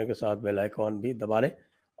سبسکرائب کرنے کے ساتھ بیل آئیکن بھی دبا لیں,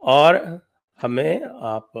 اور ہمیں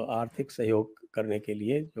آپ آرتھک سہیوگ کرنے کے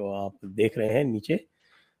لیے جو آپ دیکھ رہے ہیں نیچے,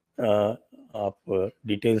 آپ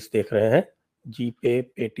ڈیٹیلز دیکھ رہے ہیں, G Pay,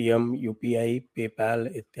 Paytm, U P I, PayPal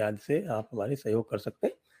اتیادی سے آپ ہمارے سہیوگ کر سکتے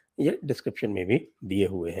ہیں. یہ ڈسکرپشن میں بھی دیے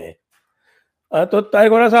ہوئے ہیں. تو طاہر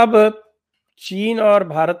گورا صاحب, چین اور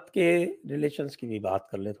بھارت کے ریلیشنز کی بھی بات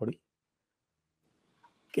کر لیں تھوڑی,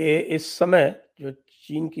 کہ اس سمے جو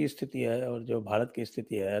چین کی استھتی ہے اور جو بھارت کی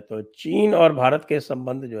استھتی ہے, تو چین اور بھارت کے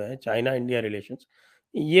سمبند جو ہیں, چائنا انڈیا ریلیشنز,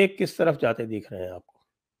 یہ کس طرف جاتے دکھ رہے ہیں آپ کو؟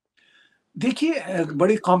 دیکھیے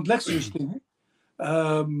بڑے کمپلیکس رشتے ہیں,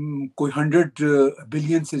 کوئی 100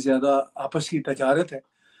 بلین سے زیادہ آپس کی تجارت ہے.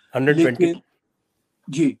 120.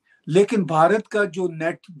 جی, لیکن بھارت کا جو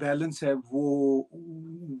نیٹ بیلنس ہے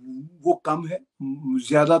وہ کم ہے.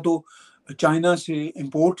 زیادہ تو چائنا سے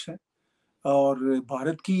امپورٹس ہیں, اور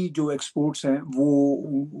بھارت کی جو ایکسپورٹس ہیں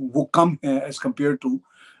وہ کم ہیں as compare to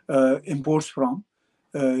imports from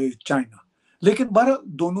China. لیکن بہرحال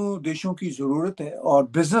دونوں دیشوں کی ضرورت ہے, اور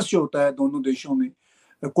بزنس جو ہوتا ہے دونوں دیشوں میں,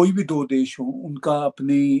 کوئی بھی دو دیش ہوں, ان کا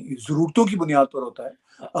اپنی ضرورتوں کی بنیاد پر ہوتا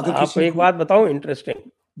ہے. اگر آپ کو ایک بات بتاؤں انٹرسٹنگ,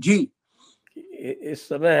 جی, اس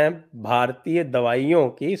سمے بھارتی دوائیوں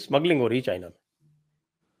کی اسمگلنگ ہو رہی چائنا میں.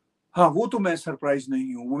 ہاں, وہ تو میں سرپرائز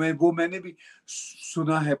نہیں ہوں, وہ میں نے بھی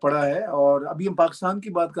سنا ہے, پڑھا ہے. اور ابھی ہم پاکستان کی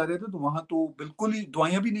بات کر رہے تھے تو وہاں تو بالکل ہی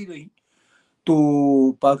دوائیاں بھی نہیں رہی.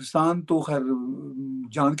 تو پاکستان تو خیر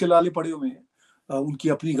جان کے لالے پڑے ہوئے ہیں ان کی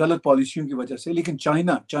اپنی غلط پالیسیوں کی وجہ سے. لیکن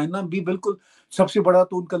چائنا بھی بالکل سب سے بڑا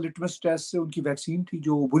تو ان کا لٹمس ٹیسٹ سے ان کی ویکسین تھی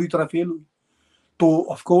جو بری طرح فیل ہوئی.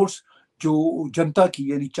 تو آف کورس جو جنتا کی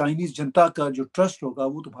یعنی چائنیز جنتا کا جو ٹرسٹ ہوگا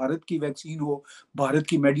وہ تو بھارت کی ویکسین ہو, بھارت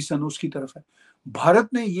کی میڈیسن اس کی طرف ہے.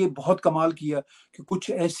 بھارت نے یہ بہت کمال کیا کہ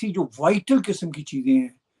کچھ ایسی جو وائٹل قسم کی چیزیں ہیں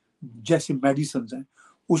جیسے میڈیسنز ہیں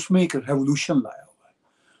اس میں ایک ریولوشن لایا ہوا ہے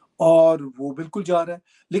اور وہ بالکل جا رہا ہے.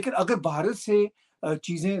 لیکن اگر بھارت سے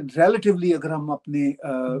چیزیں ریلیٹیولی اگر ہم اپنے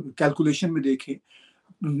کیلکولیشن میں دیکھیں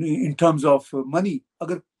ان ٹرمز آف منی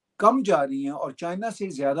اگر کم جا رہی ہیں اور چائنا سے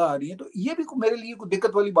زیادہ آ رہی ہیں تو یہ بھی میرے لیے کوئی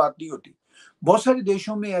دقت والی بات نہیں ہوتی. بہت سارے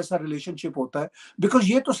دیشوں میں ایسا ریلیشن شپ ہوتا ہے بیکاز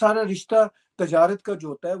یہ تو سارا رشتہ تجارت کا جو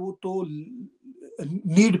ہوتا ہے وہ تو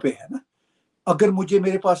نیڈ پہ ہے نا. اگر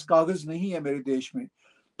میرے پاس کاغذ نہیں ہے میرے دیش میں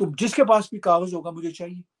تو جس کے پاس بھی کاغذ ہوگا مجھے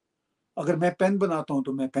چاہیے. اگر میں پین بناتا ہوں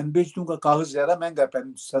تو میں پین بیچ دوں گا, کاغذ زیادہ مہنگا ہے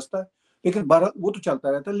پین سستا ہے, لیکن وہ تو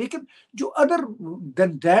چلتا رہتا ہے. لیکن جو ادر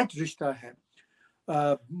دین دیٹ رشتہ ہے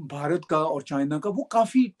بھارت کا اور چائنا کا وہ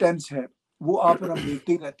کافی ٹینس ہے, وہ آپ اور ہم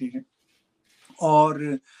دیکھتے ہی رہتے ہیں. اور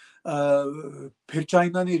پھر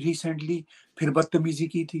چائنا نے ریسنٹلی پھر بدتمیزی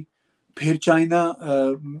کی تھی, پھر چائنا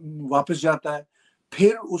واپس جاتا ہے,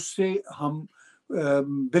 پھر اس سے ہم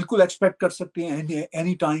بالکل ایکسپیکٹ کر سکتے ہیں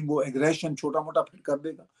اینی ٹائم وہ ایگریشن چھوٹا موٹا پھر کر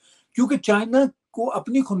دے گا, کیونکہ چائنا کو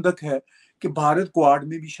اپنی خندق ہے کہ بھارت کوآڈ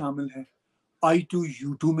میں بھی شامل ہے,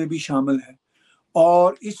 I2U2 میں بھی شامل ہے,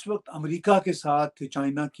 اور اس وقت امریکہ کے ساتھ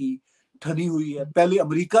چائنا کی ٹھنی ہوئی ہے. پہلے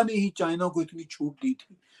امریکہ نے ہی چائنا کو اتنی چھوٹ دی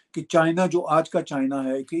تھی کہ چائنا جو آج کا چائنا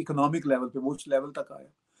ہے کہ اکنامک لیول پہ وہ اس لیول تک آیا.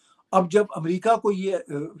 اب جب امریکہ کو یہ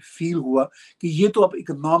فیل ہوا کہ یہ تو اب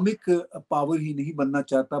اکنامک پاور ہی نہیں بننا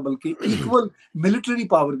چاہتا بلکہ ایکول ملٹری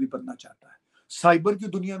پاور بھی بننا چاہتا ہے, سائبر کی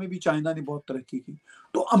دنیا میں بھی چائنا نے بہت ترقی کی,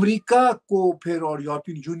 تو امریکہ کو پھر اور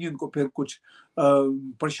یورپین یونین کو پھر کچھ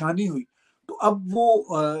پریشانی ہوئی. تو اب وہ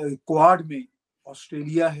کوآڈ میں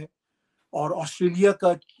آسٹریلیا ہے, اور آسٹریلیا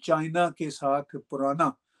کا چائنا کے ساتھ پرانا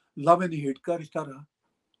لو اینڈ ہیٹ کا رشتہ رہا.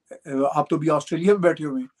 آپ تو بھی آسٹریلیا میں بیٹھے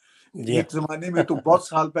ہوئے ہیں. ایک زمانے میں تو بہت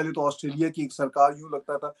سال پہلے تو آسٹریلیا کی ایک سرکار یوں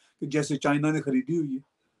لگتا تھا کہ جیسے چائنا نے خریدی ہوئی ہے.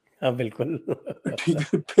 ہاں بالکل ٹھیک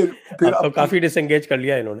ہے, پھر اب تو کافی ڈس انگیج کر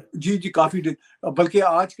لیا انہوں نے. جی کافی بلکہ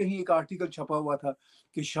آج کہیں ایک آرٹیکل چھپا ہوا تھا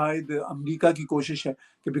کہ شاید امریکہ کی کوشش ہے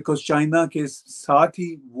کہ بیکاز چائنا کے ساتھ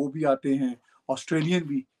ہی وہ بھی آتے ہیں آسٹریلین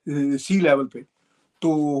بھی سی لیول پہ, تو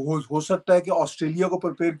ہو سکتا ہے کہ آسٹریلیا کو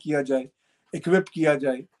پریپیئر کیا جائے, ایکوپ کیا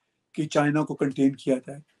جائے کہ چائنا کو کنٹین کیا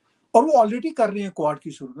جائے. اور وہ آلریڈی کر رہے ہیں کوآڈ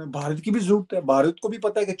کی صورت میں. بھارت کی بھی ضرورت ہے, بھارت کو بھی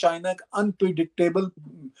پتا ہے کہ چائنا ایک انپریڈکٹیبل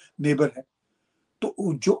نیبر ہے,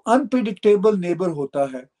 تو جو انپریڈکٹیبل نیبر ہوتا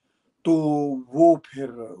ہے تو وہ پھر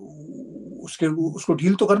اس کو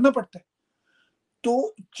ڈیل تو کرنا پڑتا ہے. تو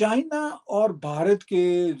چائنا اور بھارت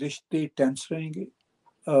کے رشتے ٹینس رہیں گے,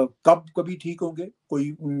 کبھی ٹھیک ہوں گے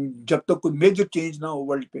کوئی جب تک کوئی میجر چینج نہ ہو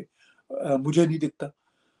ورلڈ پہ مجھے نہیں دکھتا.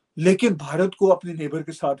 لیکن بھارت کو اپنے نیبر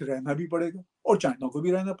کے ساتھ رہنا بھی پڑے گا اور چائنا کو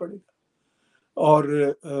بھی رہنا پڑے گا, اور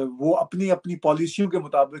وہ اپنی اپنی پالیسیوں کے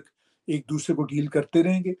مطابق ایک دوسرے کو ڈیل کرتے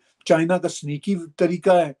رہیں گے. چائنا کا سنیکی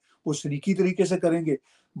طریقہ ہے, وہ سنیکی طریقے سے کریں گے.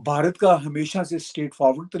 بھارت کا ہمیشہ سے اسٹریٹ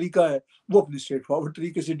فارورڈ طریقہ ہے, وہ اپنے اسٹریٹ فارورڈ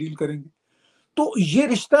طریقے سے ڈیل کریں گے. تو یہ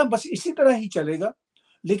رشتہ بس اسی طرح ہی چلے گا.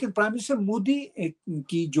 لیکن پرائم منسٹر مودی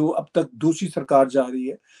کی جو اب تک دوسری سرکار جا رہی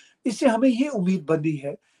ہے, اس سے ہمیں یہ امید بندی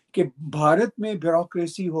ہے کہ بھارت میں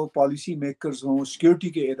بیوروکریسی ہو, پالیسی میکرز ہوں, سیکیورٹی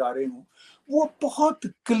کے ادارے ہوں, وہ بہت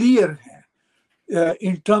کلیئر ہیں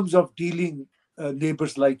in terms of dealing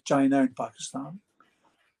neighbors like China and Pakistan,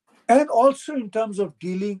 and also in terms of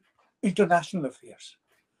dealing international affairs.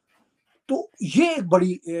 تو یہ ایک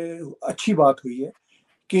بڑی اچھی بات ہوئی ہے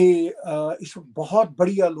کہ اس وقت بہت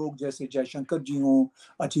بڑھیا لوگ جیسے جے شنکر جی ہوں,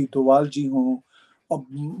 اجیت دووال جی ہوں, اور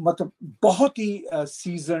مطلب بہت ہی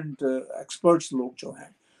سیزنڈ ایکسپرٹس لوگ جو ہیں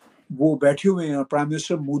وہ بیٹھے ہوئے ہیں. پرائم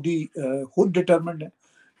منسٹر مودی خود ڈٹرمنڈ ہے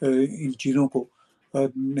ان چیزوں کو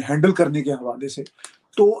ہینڈل کرنے کے حوالے سے.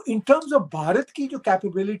 تو ان ٹرمز آف بھارت کی جو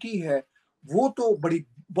کیپیبلٹی ہے وہ تو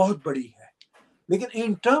بہت بڑی ہے, لیکن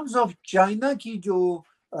ان ٹرمز آف چائنا کی جو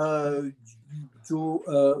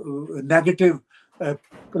نیگیٹو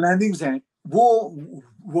پلاننگز ہیں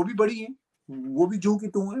وہ بھی بڑی ہیں, وہ بھی جو کہ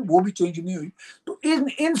تو ہیں, وہ بھی چینج نہیں ہوئی. تو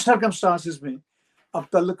ان سرکمسٹانسز میں اب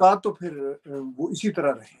تعلقات تو پھر وہ اسی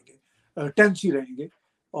طرح رہیں گے, ٹینس ہی رہیں گے,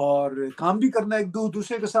 اور کام بھی کرنا ایک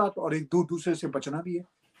دوسرے کے ساتھ اور ایک دوسرے سے بچنا بھی ہے,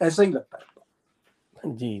 ایسا ہی لگتا ہے.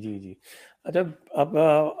 جی اچھا, اب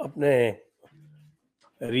اپنے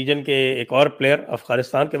ریجن کے ایک اور پلیئر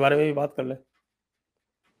افغانستان کے بارے میں بھی بات کر لیں.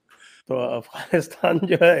 تو افغانستان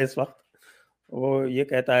جو ہے اس وقت وہ یہ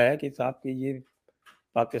کہتا ہے کہ صاحب کہ یہ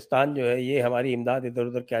پاکستان جو ہے یہ ہماری امداد ادھر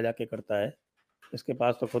ادھر کیا جا کے کرتا ہے, اس کے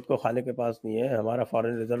پاس تو خود کو کھانے کے پاس نہیں ہے, ہمارا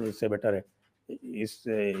فارن ریزرو اس سے بیٹر ہے,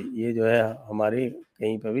 یہ جو ہے ہماری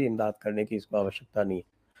کہیں پہ بھی امداد کرنے کی اس کو آوشکتا نہیں ہے.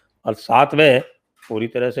 اور ساتھ میں پوری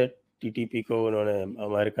طرح سے ٹی ٹی پی کو انہوں نے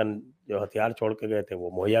امریکن جو ہتھیار چھوڑ کے گئے تھے وہ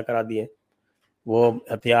مہیا کرا دیے. وہ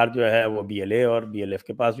ہتھیار جو ہے وہ بی ایل اے اور بی ایل ایف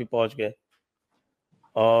کے پاس بھی پہنچ گئے,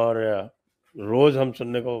 اور روز ہم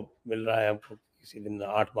سننے کو مل رہا ہے ہم کو, کسی دن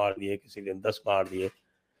 8 مار دیے, کسی دن 10 مار دیے.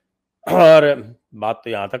 اور بات تو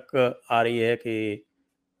یہاں تک آ رہی ہے کہ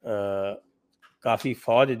کافی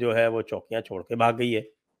فوج جو ہے وہ چوکیاں چھوڑ کے بھاگ گئی ہے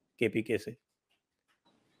کے پی کے سے.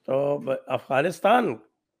 تو افغانستان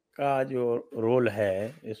کا جو رول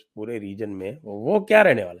ہے اس پورے ریجن میں وہ کیا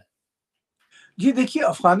رہنے والا ہے؟ جی دیکھیے,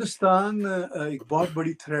 افغانستان ایک بہت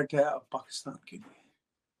بڑی تھریٹ ہے پاکستان کے لیے,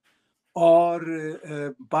 اور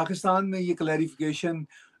پاکستان میں یہ کلیریفیکیشن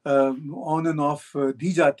آن اینڈ آف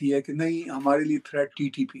دی جاتی ہے کہ نہیں, ہمارے لیے تھریٹ ٹی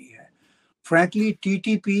ٹی پی ہے. فرینکلی ٹی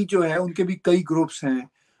ٹی پی جو ہے ان کے بھی کئی گروپس ہیں,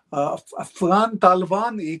 افغان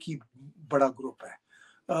طالبان ایک ہی بڑا گروپ ہے.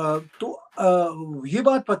 تو یہ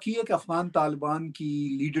بات پکی ہے کہ افغان طالبان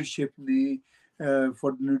کی لیڈرشپ نے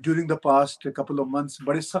during the past couple of months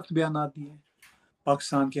بڑے سخت بیانات دیے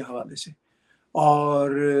پاکستان کے حوالے سے,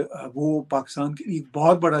 اور وہ پاکستان کے لیے ایک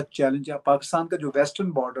بہت بڑا چیلنج ہے. پاکستان کا جو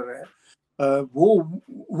ویسٹرن بارڈر ہے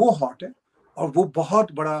وہ ہاٹ ہے, اور وہ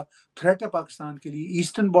بہت بڑا تھریٹ ہے پاکستان کے لیے.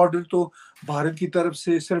 ایسٹرن بارڈر تو بھارت کی طرف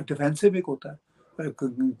سے صرف ڈیفینسو ایک ہوتا ہے,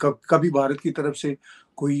 کبھی بھارت کی طرف سے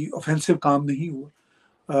کوئی آفینسو کام نہیں ہوا.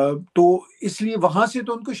 تو اس لیے وہاں سے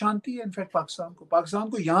تو ان کو شانتی ہے. انفیکٹ پاکستان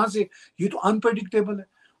کو یہاں سے یہ تو انپریڈکٹیبل ہے,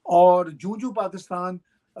 اور جو پاکستان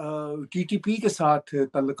ٹی ٹی پی کے ساتھ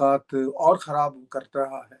تعلقات اور خراب کرتا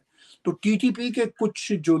رہا ہے, تو ٹی ٹی پی کے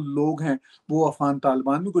کچھ جو لوگ ہیں وہ افغان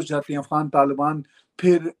طالبان میں گھس جاتے ہیں. افغان طالبان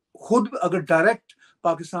پھر خود اگر ڈائریکٹ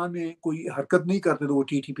پاکستان میں کوئی حرکت نہیں کرتے تو وہ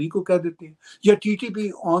ٹی ٹی پی کو کہہ دیتے ہیں, یا T T P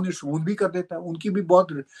on its own بھی کر دیتا ہے. ان کی بھی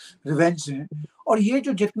بہت ریونج ہیں. اور یہ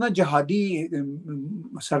جو جتنا جہادی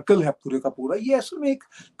سرکل ہے پورے کا پورا, یہ اصل میں ایک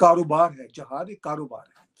کاروبار ہے. جہاد ایک کاروبار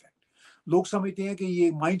ہے. لوگ سمجھتے ہیں کہ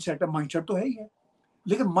یہ مائنڈ سیٹ ہے, مائنڈ سیٹ تو ہے ہی ہے,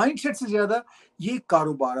 لیکن مائنڈ سیٹ سے زیادہ یہ ایک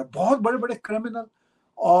کاروبار ہے. بہت بڑے بڑے کرمنل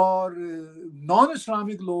اور نان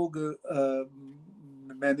اسلامک لوگ,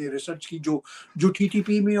 میں نے ریسرچ کی, جو ٹی ٹی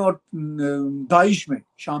پی میں اور داعش میں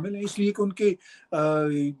شامل ہیں, اس لیے کہ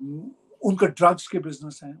ان کا ڈرگس کے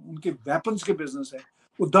بزنس ہیں, ان کے ویپنز کے بزنس ہیں.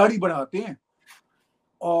 وہ داڑھی بڑھاتے ہیں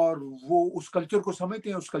اور وہ اس کلچر کو سمجھتے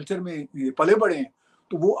ہیں, اس کلچر میں پلے بڑے ہیں,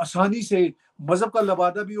 تو وہ آسانی سے مذہب کا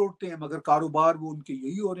لبادہ بھی اوڑھتے ہیں, مگر کاروبار وہ ان کے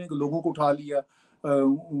یہی ہو رہے ہیں کہ لوگوں کو اٹھا لیا,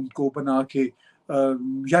 ان کو بنا کے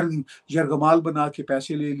یرغمال بنا کے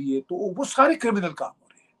پیسے لے لیے. تو وہ سارے کرمنل کام ہو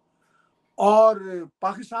رہے ہیں, اور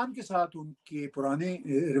پاکستان کے ساتھ ان کے پرانے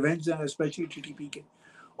ریونج ہیں اسپیشلی ٹی ٹی پی کے,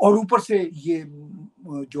 اور اوپر سے یہ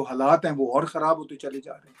جو حالات ہیں وہ اور خراب ہوتے چلے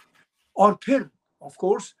جا رہے ہیں. اور پھر آف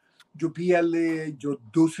کورس جو بی ایل اے, جو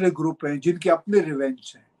دوسرے گروپ ہیں جن کے اپنے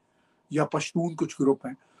ریونج ہیں, یا پشتون کچھ گروپ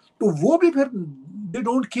ہیں, تو وہ بھی پھر دے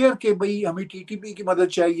ڈونٹ کیئر کہ بھئی ہمیں ٹی ٹی پی کی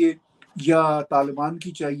مدد چاہیے یا طالبان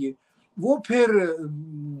کی چاہیے. وہ پھر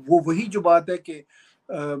وہی جو بات ہے کہ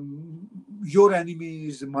your enemy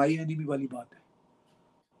is my enemy والی بات ہے.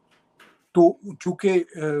 تو چونکہ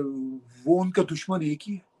وہ ان کا دشمن ایک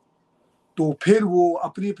ہی ہے, تو پھر وہ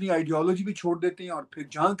اپنی اپنی آئیڈیالوجی بھی چھوڑ دیتے ہیں, اور پھر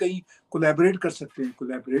جہاں کہیں کولیبریٹ کر سکتے ہیں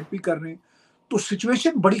کولیبریٹ بھی کر رہے ہیں. تو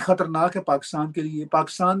سچویشن بڑی خطرناک ہے پاکستان کے لیے.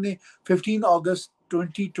 پاکستان نے 15 اگست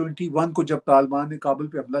 2021 کو جب طالبان نے کابل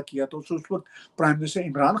پہ حملہ کیا تو اس وقت پرائم منسٹر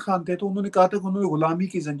عمران خان تھے, تو انہوں نے کہا تھا کہ انہوں نے غلامی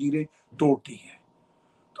کی زنجیریں توڑ دی ہیں.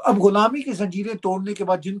 تو اب غلامی کی زنجیریں توڑنے کے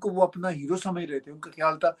بعد جن کو وہ اپنا ہیرو سمجھ رہے تھے, ان کا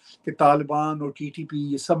خیال تھا کہ طالبان اور ٹی ٹی پی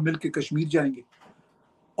یہ سب مل کے کشمیر جائیں گے,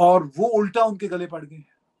 اور وہ الٹا ان کے گلے پڑ گئے.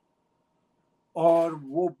 اور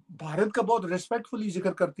وہ بھارت کا بہت ریسپیکٹفلی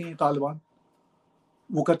ذکر کرتے ہیں طالبان.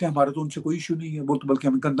 وہ کہتے ہیں ہمارا تو ان سے کوئی ایشو نہیں ہے, بلکہ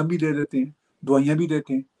ہمیں گندم بھی دے دیتے ہیں, دوائیاں بھی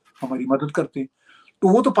دیتے ہیں, ہماری مدد کرتے ہیں. تو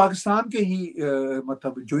وہ تو پاکستان کے ہی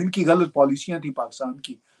مطلب جو ان کی غلط پالیسیاں تھیں پاکستان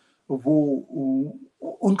کی, وہ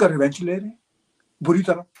ان کا ریونج لے رہے ہیں بری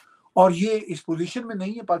طرح. اور یہ اس پوزیشن میں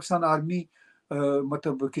نہیں ہے پاکستان آرمی,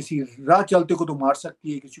 مطلب کسی راہ چلتے کو تو مار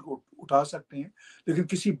سکتی ہے, کسی کو اٹھا سکتے ہیں, لیکن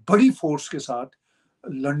کسی بڑی فورس کے ساتھ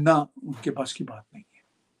لڑنا ان کے پاس کی بات نہیں ہے.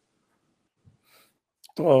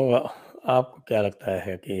 تو آپ کو کیا لگتا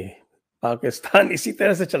ہے کہ پاکستان اسی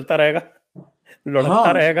طرح سے چلتا رہے گا, لڑکتا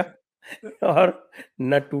ہاں رہے گا, اور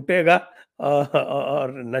نہ ٹوٹے گا اور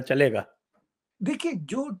نہ چلے گا؟ دیکھیے,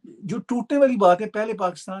 جو ٹوٹنے والی بات ہے, پہلے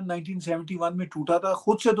پاکستان 1971 میں ٹوٹا تھا,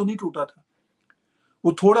 خود سے تو نہیں ٹوٹا تھا,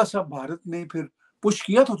 وہ تھوڑا سا بھارت نے پھر پش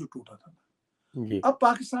کیا تھا جو ٹوٹا تھا. جی, اب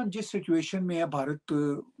پاکستان جس سچویشن میں ہے, بھارت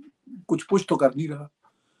کچھ پش تو کر نہیں رہا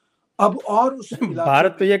اب, اور اس علاقے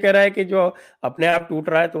بھارت تو میں یہ کہہ رہا ہے کہ جو اپنے آپ ٹوٹ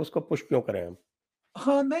رہا ہے تو اس کو پش کیوں کریں ہم.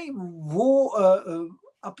 ہاں نہیں وہ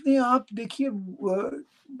اپنے آپ دیکھیے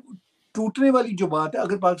ٹوٹنے والی جو بات ہے،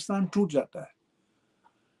 اگر پاکستان ٹوٹ جاتا ہے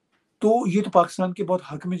تو یہ تو پاکستان کے بہت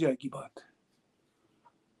حق میں جائے گی بات،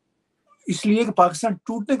 اس لیے کہ پاکستان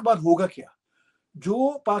ٹوٹنے کے بعد ہوگا کیا؟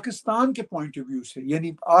 جو پاکستان کے پوائنٹ آف ویو سے،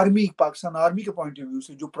 یعنی آرمی، پاکستان آرمی کے پوائنٹ آف ویو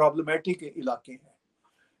سے جو پرابلمیٹک علاقے ہیں،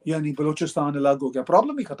 یعنی بلوچستان الگ ہو گیا،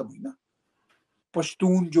 پرابلم ہی ختم ہوئی نا،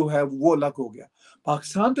 پشتون جو ہے وہ الگ ہو گیا،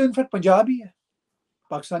 پاکستان تو انفیکٹ پنجاب ہی ہے،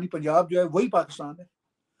 پاکستانی پنجاب جو ہے وہی پاکستان ہے۔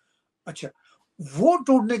 اچھا، وہ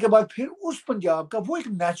ٹوٹنے کے بعد پھر اس پنجاب کا وہ ایک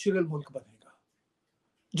نیچرل ملک بنے گا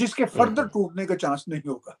جس کے فردر ٹوٹنے کا چانس نہیں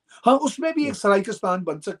ہوگا۔ ہاں اس میں بھی ایک سرائکستان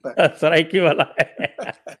بن سکتا ہے، سرائکی والا ہے،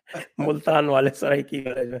 ملتان والے سرائکی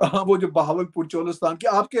والے جو ہاں وہ جو بہاولپور چولستان کے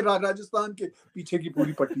آپ کے راجستھان کے پیچھے کی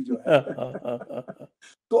پوری پٹی جو ہے،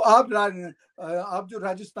 تو آپ جو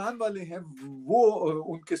راجستھان والے ہیں وہ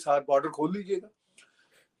ان کے ساتھ بارڈر کھول لیجیے گا،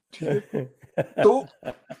 ٹھیک ہے؟ تو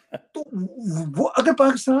وہ اگر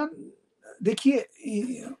پاکستان، دیکھیے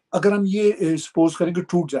اگر ہم یہ سپوز کریں کہ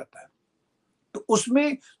ٹوٹ جاتا ہے تو اس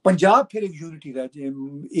میں پنجاب پھر ایک یونٹی رہ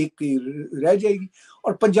جائے گی،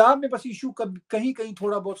 اور پنجاب میں بس ایشو کہیں کہیں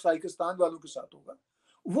تھوڑا بہت سائکستان والوں کے ساتھ ہوگا،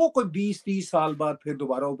 وہ کوئی 20-30 سال بعد پھر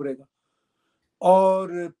دوبارہ ابھرے گا، اور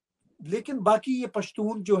لیکن باقی یہ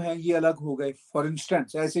پشتون جو ہیں یہ الگ ہو گئے، فار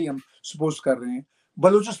انسٹنس ایسے ہی ہم سپوز کر رہے ہیں،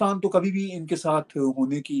 بلوچستان تو کبھی بھی ان کے ساتھ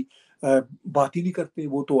ہونے کی بات ہی نہیں کرتے،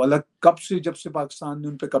 وہ تو الگ کب سے، جب سے پاکستان نے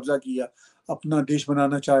ان پہ قبضہ کیا اپنا دیش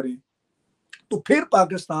بنانا چاہ رہے ہیں، تو پھر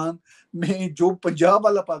پاکستان میں جو پنجاب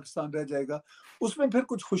والا پاکستان رہ جائے گا اس میں پھر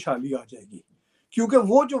کچھ خوشحالی آ جائے گی، کیونکہ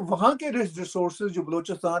وہ جو وہاں کے ریسورسز جو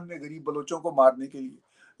بلوچستان میں غریب بلوچوں کو مارنے کے لیے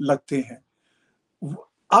لگتے ہیں،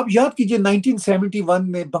 آپ یاد کیجئے 1971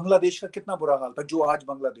 میں بنگلہ دیش کا کتنا برا حال تھا، جو آج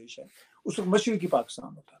بنگلہ دیش ہے اس وقت مشرقی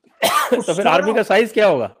پاکستان ہوتا تھا، تو پھر آرمی کا سائز کیا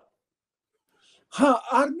ہوگا؟ ہاں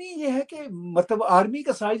آرمی یہ ہے کہ مطلب آرمی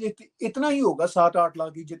کا سائز اتنا ہی ہوگا، 7-8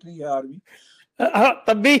 لاکھ کی جتنی ہے آرمی،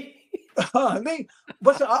 تب بھی ہاں نہیں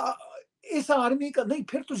بس اس آرمی کا نہیں،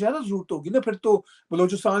 پھر تو زیادہ ضرورت ہوگی نا، پھر تو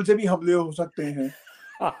بلوچستان سے بھی حملے ہو سکتے ہیں،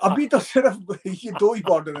 ابھی تو صرف یہ 2 ہی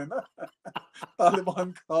بارڈر ہے نا،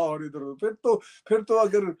 طالبان کا اور ادھر، پھر تو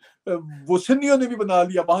اگر وہ سنیوں نے بھی بنا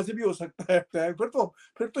لیا وہاں سے بھی ہو سکتا ہے،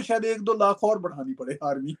 پھر تو شاید 1-2 لاکھ اور بڑھانی پڑے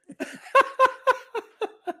آرمی،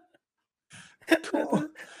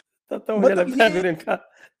 تب تو مجھے مطلب لگتا ہے یہ، پھر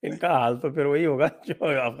ان کا حال تو پھر وہی ہوگا جو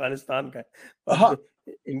افغانستان کا ہے، اب ہاں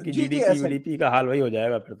ان کی جی جی وی ایسا ہی، ڈی پی کا حال وہی ہو جائے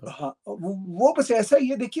گا پھر تو۔ ہاں وہ بس ایسا ہی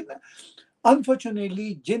ہے، دیکھیے نا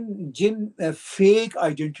انفارچونیٹلی جن فیک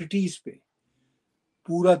آئیڈینٹیٹیز پہ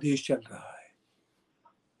پورا دیش چل رہا ہے،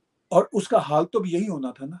 اور اس کا حال تو بھی یہی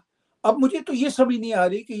ہونا تھا نا، اب مجھے تو یہ سمجھ نہیں آ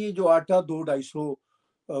رہی کہ یہ جو آٹا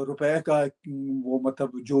 200-250 روپے کا وہ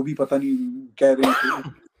مطلب جو بھی پتہ نہیں کہہ رہے ہیں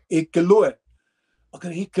کہ 1 کلو ہے،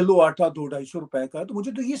 اگر 1 کلو آٹا 200-250 روپے کا ہے تو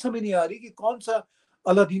مجھے تو یہ سمجھ نہیں آ رہی کہ کون سا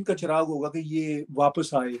اللہ دین کا چراغ ہوگا کہ یہ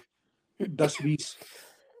واپس آئے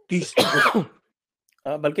 10-20-30 روپے تک۔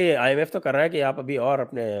 بلکہ آئی ایم ایف تو کر رہا ہے کہ آپ ابھی اور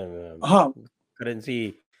اپنے ہاں کرنسی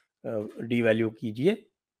ڈی ویلیو کیجئے،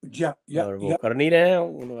 یا یا اور وہ یا کر نہیں رہے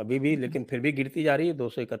ہیں ابھی بھی، لیکن پھر بھی گرتی جا رہی ہے،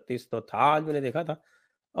 231 تو تھا آج میں نے دیکھا تھا،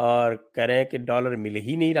 اور کہہ رہے ہیں کہ ڈالر مل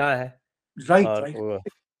ہی نہیں رہا ہے، رائٹ اور رائٹ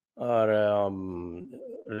اور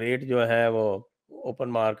ریٹ جو ہے وہ اوپن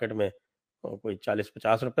مارکیٹ میں کوئی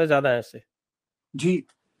 40-50 روپے زیادہ ہے اس سے۔ جی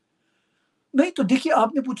نہیں تو دیکھیے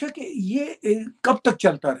آپ نے پوچھا کہ یہ کب تک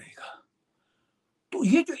چلتا رہے گا، تو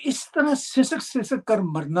یہ جو اس طرح سسک کر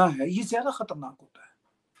مرنا ہے یہ زیادہ خطرناک ہوتا ہے،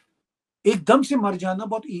 ایک دم سے مر جانا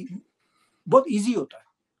بہت ایزی ہوتا ہے،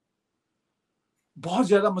 بہت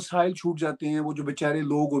زیادہ مسائل چھوٹ جاتے ہیں، وہ جو بیچارے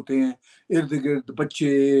لوگ ہوتے ہیں ارد گرد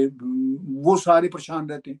بچے وہ سارے پریشان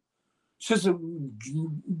رہتے ہیں،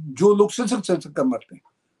 جو لوگ سسک کر مرتے ہیں،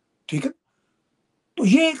 ٹھیک ہے، تو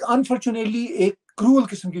یہ ایک انفارچونیٹلی ایک کرول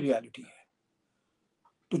قسم کی ریالٹی ہے،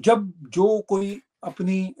 تو جب جو کوئی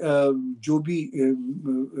اپنی جو بھی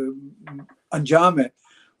انجام ہے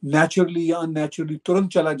نیچرلی یا ان نیچرلی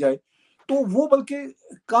ترنت چلا جائے تو وہ بلکہ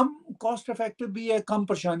کم کاسٹ افیکٹو بھی ہے، کم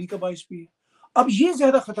پریشانی کا باعث بھی ہے، اب یہ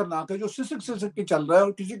زیادہ خطرناک ہے جو سسک کے چل رہا ہے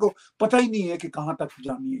اور کسی کو پتہ ہی نہیں ہے کہ کہاں تک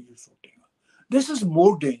جانی ہے یہ سوٹے گا، دس از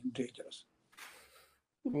مور ڈینجرس۔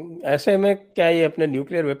 ایسے میں کیا یہ اپنے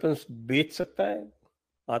نیوکلیئر ویپنز بیچ سکتا ہے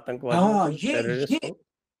آتنکوادیوں ہاں کو، ٹیررسٹ کو؟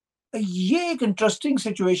 یہ ایک انٹرسٹنگ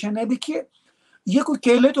سچویشن ہے، دیکھیے یہ کوئی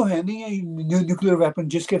کیلے تو ہے نہیں ہے نیوکلیئر ویپن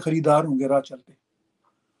جس کے خریدار ہوں گے راہ چلتے،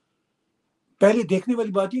 پہلے دیکھنے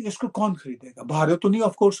والی بات یہ کہ اس کو کون خریدے گا، بھارت تو نہیں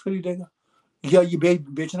آف کورس خریدے گا، یا یہ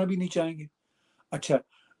بیچنا بھی نہیں چاہیں گے، اچھا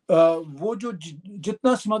وہ جو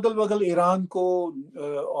جتنا سمگل وگل ایران کو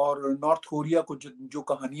اور نارتھ کوریا کو جو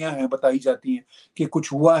کہانیاں ہیں بتائی جاتی ہیں کہ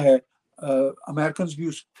کچھ ہوا ہے امریکنز بھی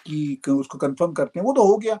اس کو کنفرم کرتے ہیں. وہ تو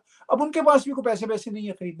ہو گیا. اب ان کے پاس بھی کوئی پیسے نہیں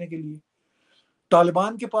ہے خریدنے کے لیے.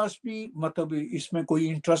 طالبان کے پاس بھی مطلب اس میں کوئی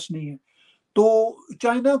انٹرسٹ نہیں ہے. تو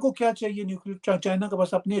چائنا کو کیا چاہیے نیوکلیر؟ چائنا کے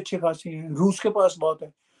پاس اپنے اچھے خاصے ہیں, روس کے پاس بہت ہے.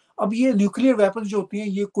 اب یہ نیوکلیر ویپنز جو ہوتی ہیں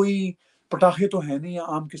یہ کوئی پٹاخے تو ہے نہیں,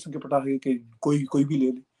 عام قسم کے پٹاخے کے کوئی بھی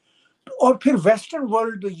لے لے. اور پھر ویسٹرن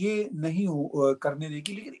ورلڈ یہ نہیں کرنے دے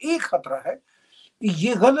گی. لیکن ایک خطرہ ہے کہ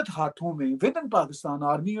یہ غلط ہاتھوں میں ود ان پاکستان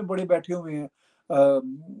آرمی میں بڑے بیٹھے ہوئے ہیں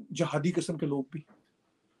جہادی قسم کے لوگ بھی,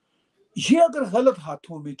 یہ اگر غلط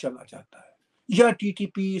ہاتھوں میں چلا جاتا ہے یا ٹی ٹی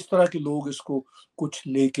پی اس طرح کے لوگ اس کو کچھ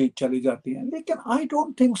لے کے چلے جاتے ہیں. لیکن آئی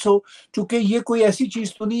ڈونٹ تھنک سو, چونکہ یہ کوئی ایسی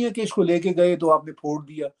چیز تو نہیں ہے کہ اس کو لے کے گئے تو آپ نے پھوڑ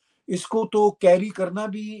دیا. اس کو تو کیری کرنا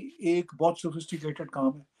بھی ایک بہت سوفسٹیکیٹڈ کام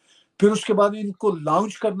ہے, پھر اس کے بعد ان کو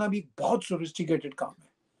لانچ کرنا بھی بہت سوفسٹیکیٹڈ کام ہے.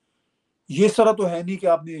 یہ طرح تو ہے نہیں کہ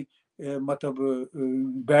آپ نے مطلب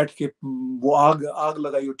بیٹھ کے وہ آگ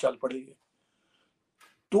لگائی اور چل پڑے.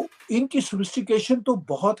 تو ان کی سوفسٹیکیشن تو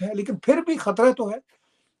بہت ہے, لیکن پھر بھی خطرہ تو ہے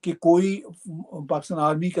کہ کوئی پاکستان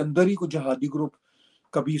آرمی کے اندر ہی کوئی جہادی گروپ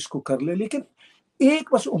کبھی اس کو کر لے. لیکن ایک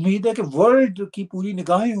بس امید ہے کہ ورلڈ کی پوری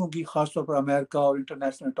نگاہیں ہوں گی, خاص طور پر امریکہ اور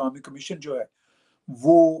انٹرنیشنل اٹامک کمیشن جو ہے,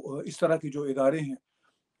 وہ اس طرح کے جو ادارے ہیں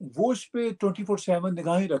وہ اس پہ 24/7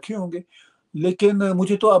 نگاہیں رکھے ہوں گے. لیکن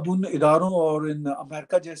مجھے تو اب ان اداروں اور ان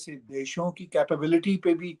امریکہ جیسے دیشوں کی کیپیبلٹی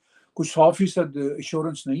پہ بھی کچھ 100%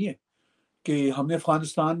 ایشورنس نہیں ہے کہ ہم نے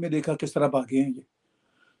افغانستان میں دیکھا کس طرح بھاگے ہیں یہ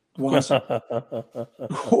وہاں سے.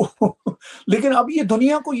 لیکن اب یہ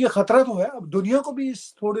دنیا کو یہ خطرہ تو ہے, اب دنیا کو بھی اس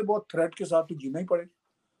تھوڑے بہت تھریٹ کے ساتھ تو جینا ہی پڑے.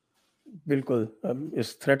 بالکل,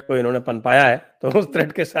 اس تھریٹ کو انہوں نے پنپایا ہے تو اس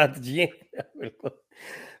تھریٹ کے ساتھ جیے. بالکل.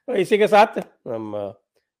 تو اسی کے ساتھ ہم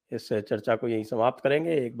اس چرچا کو یہی سماپت کریں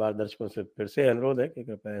گے. ایک بار درشکوں سے پھر سے انورودھ ہے کہ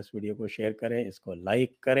کرپیا اس ویڈیو کو شیئر کریں, اس کو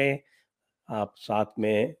لائک کریں, آپ ساتھ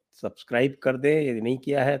میں سبسکرائب کر دیں یدی نہیں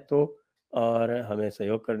کیا ہے تو, اور ہمیں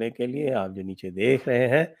سہیوگ کرنے کے لیے آپ جو نیچے دیکھ رہے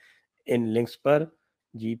ہیں ان لنکس پر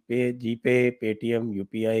G Pay, Paytm, U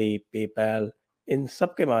P I, PayPal, ان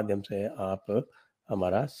سب کے مادھیم سے آپ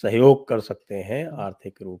ہمارا سہیوگ کر سکتے ہیں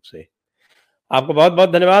آرتھک روپ سے. آپ کو بہت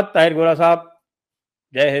بہت دھنیواد طاہر گورا صاحب.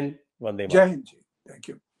 جے ہند, وندے ماترم. جے ہند جی, تھینک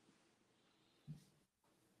یو.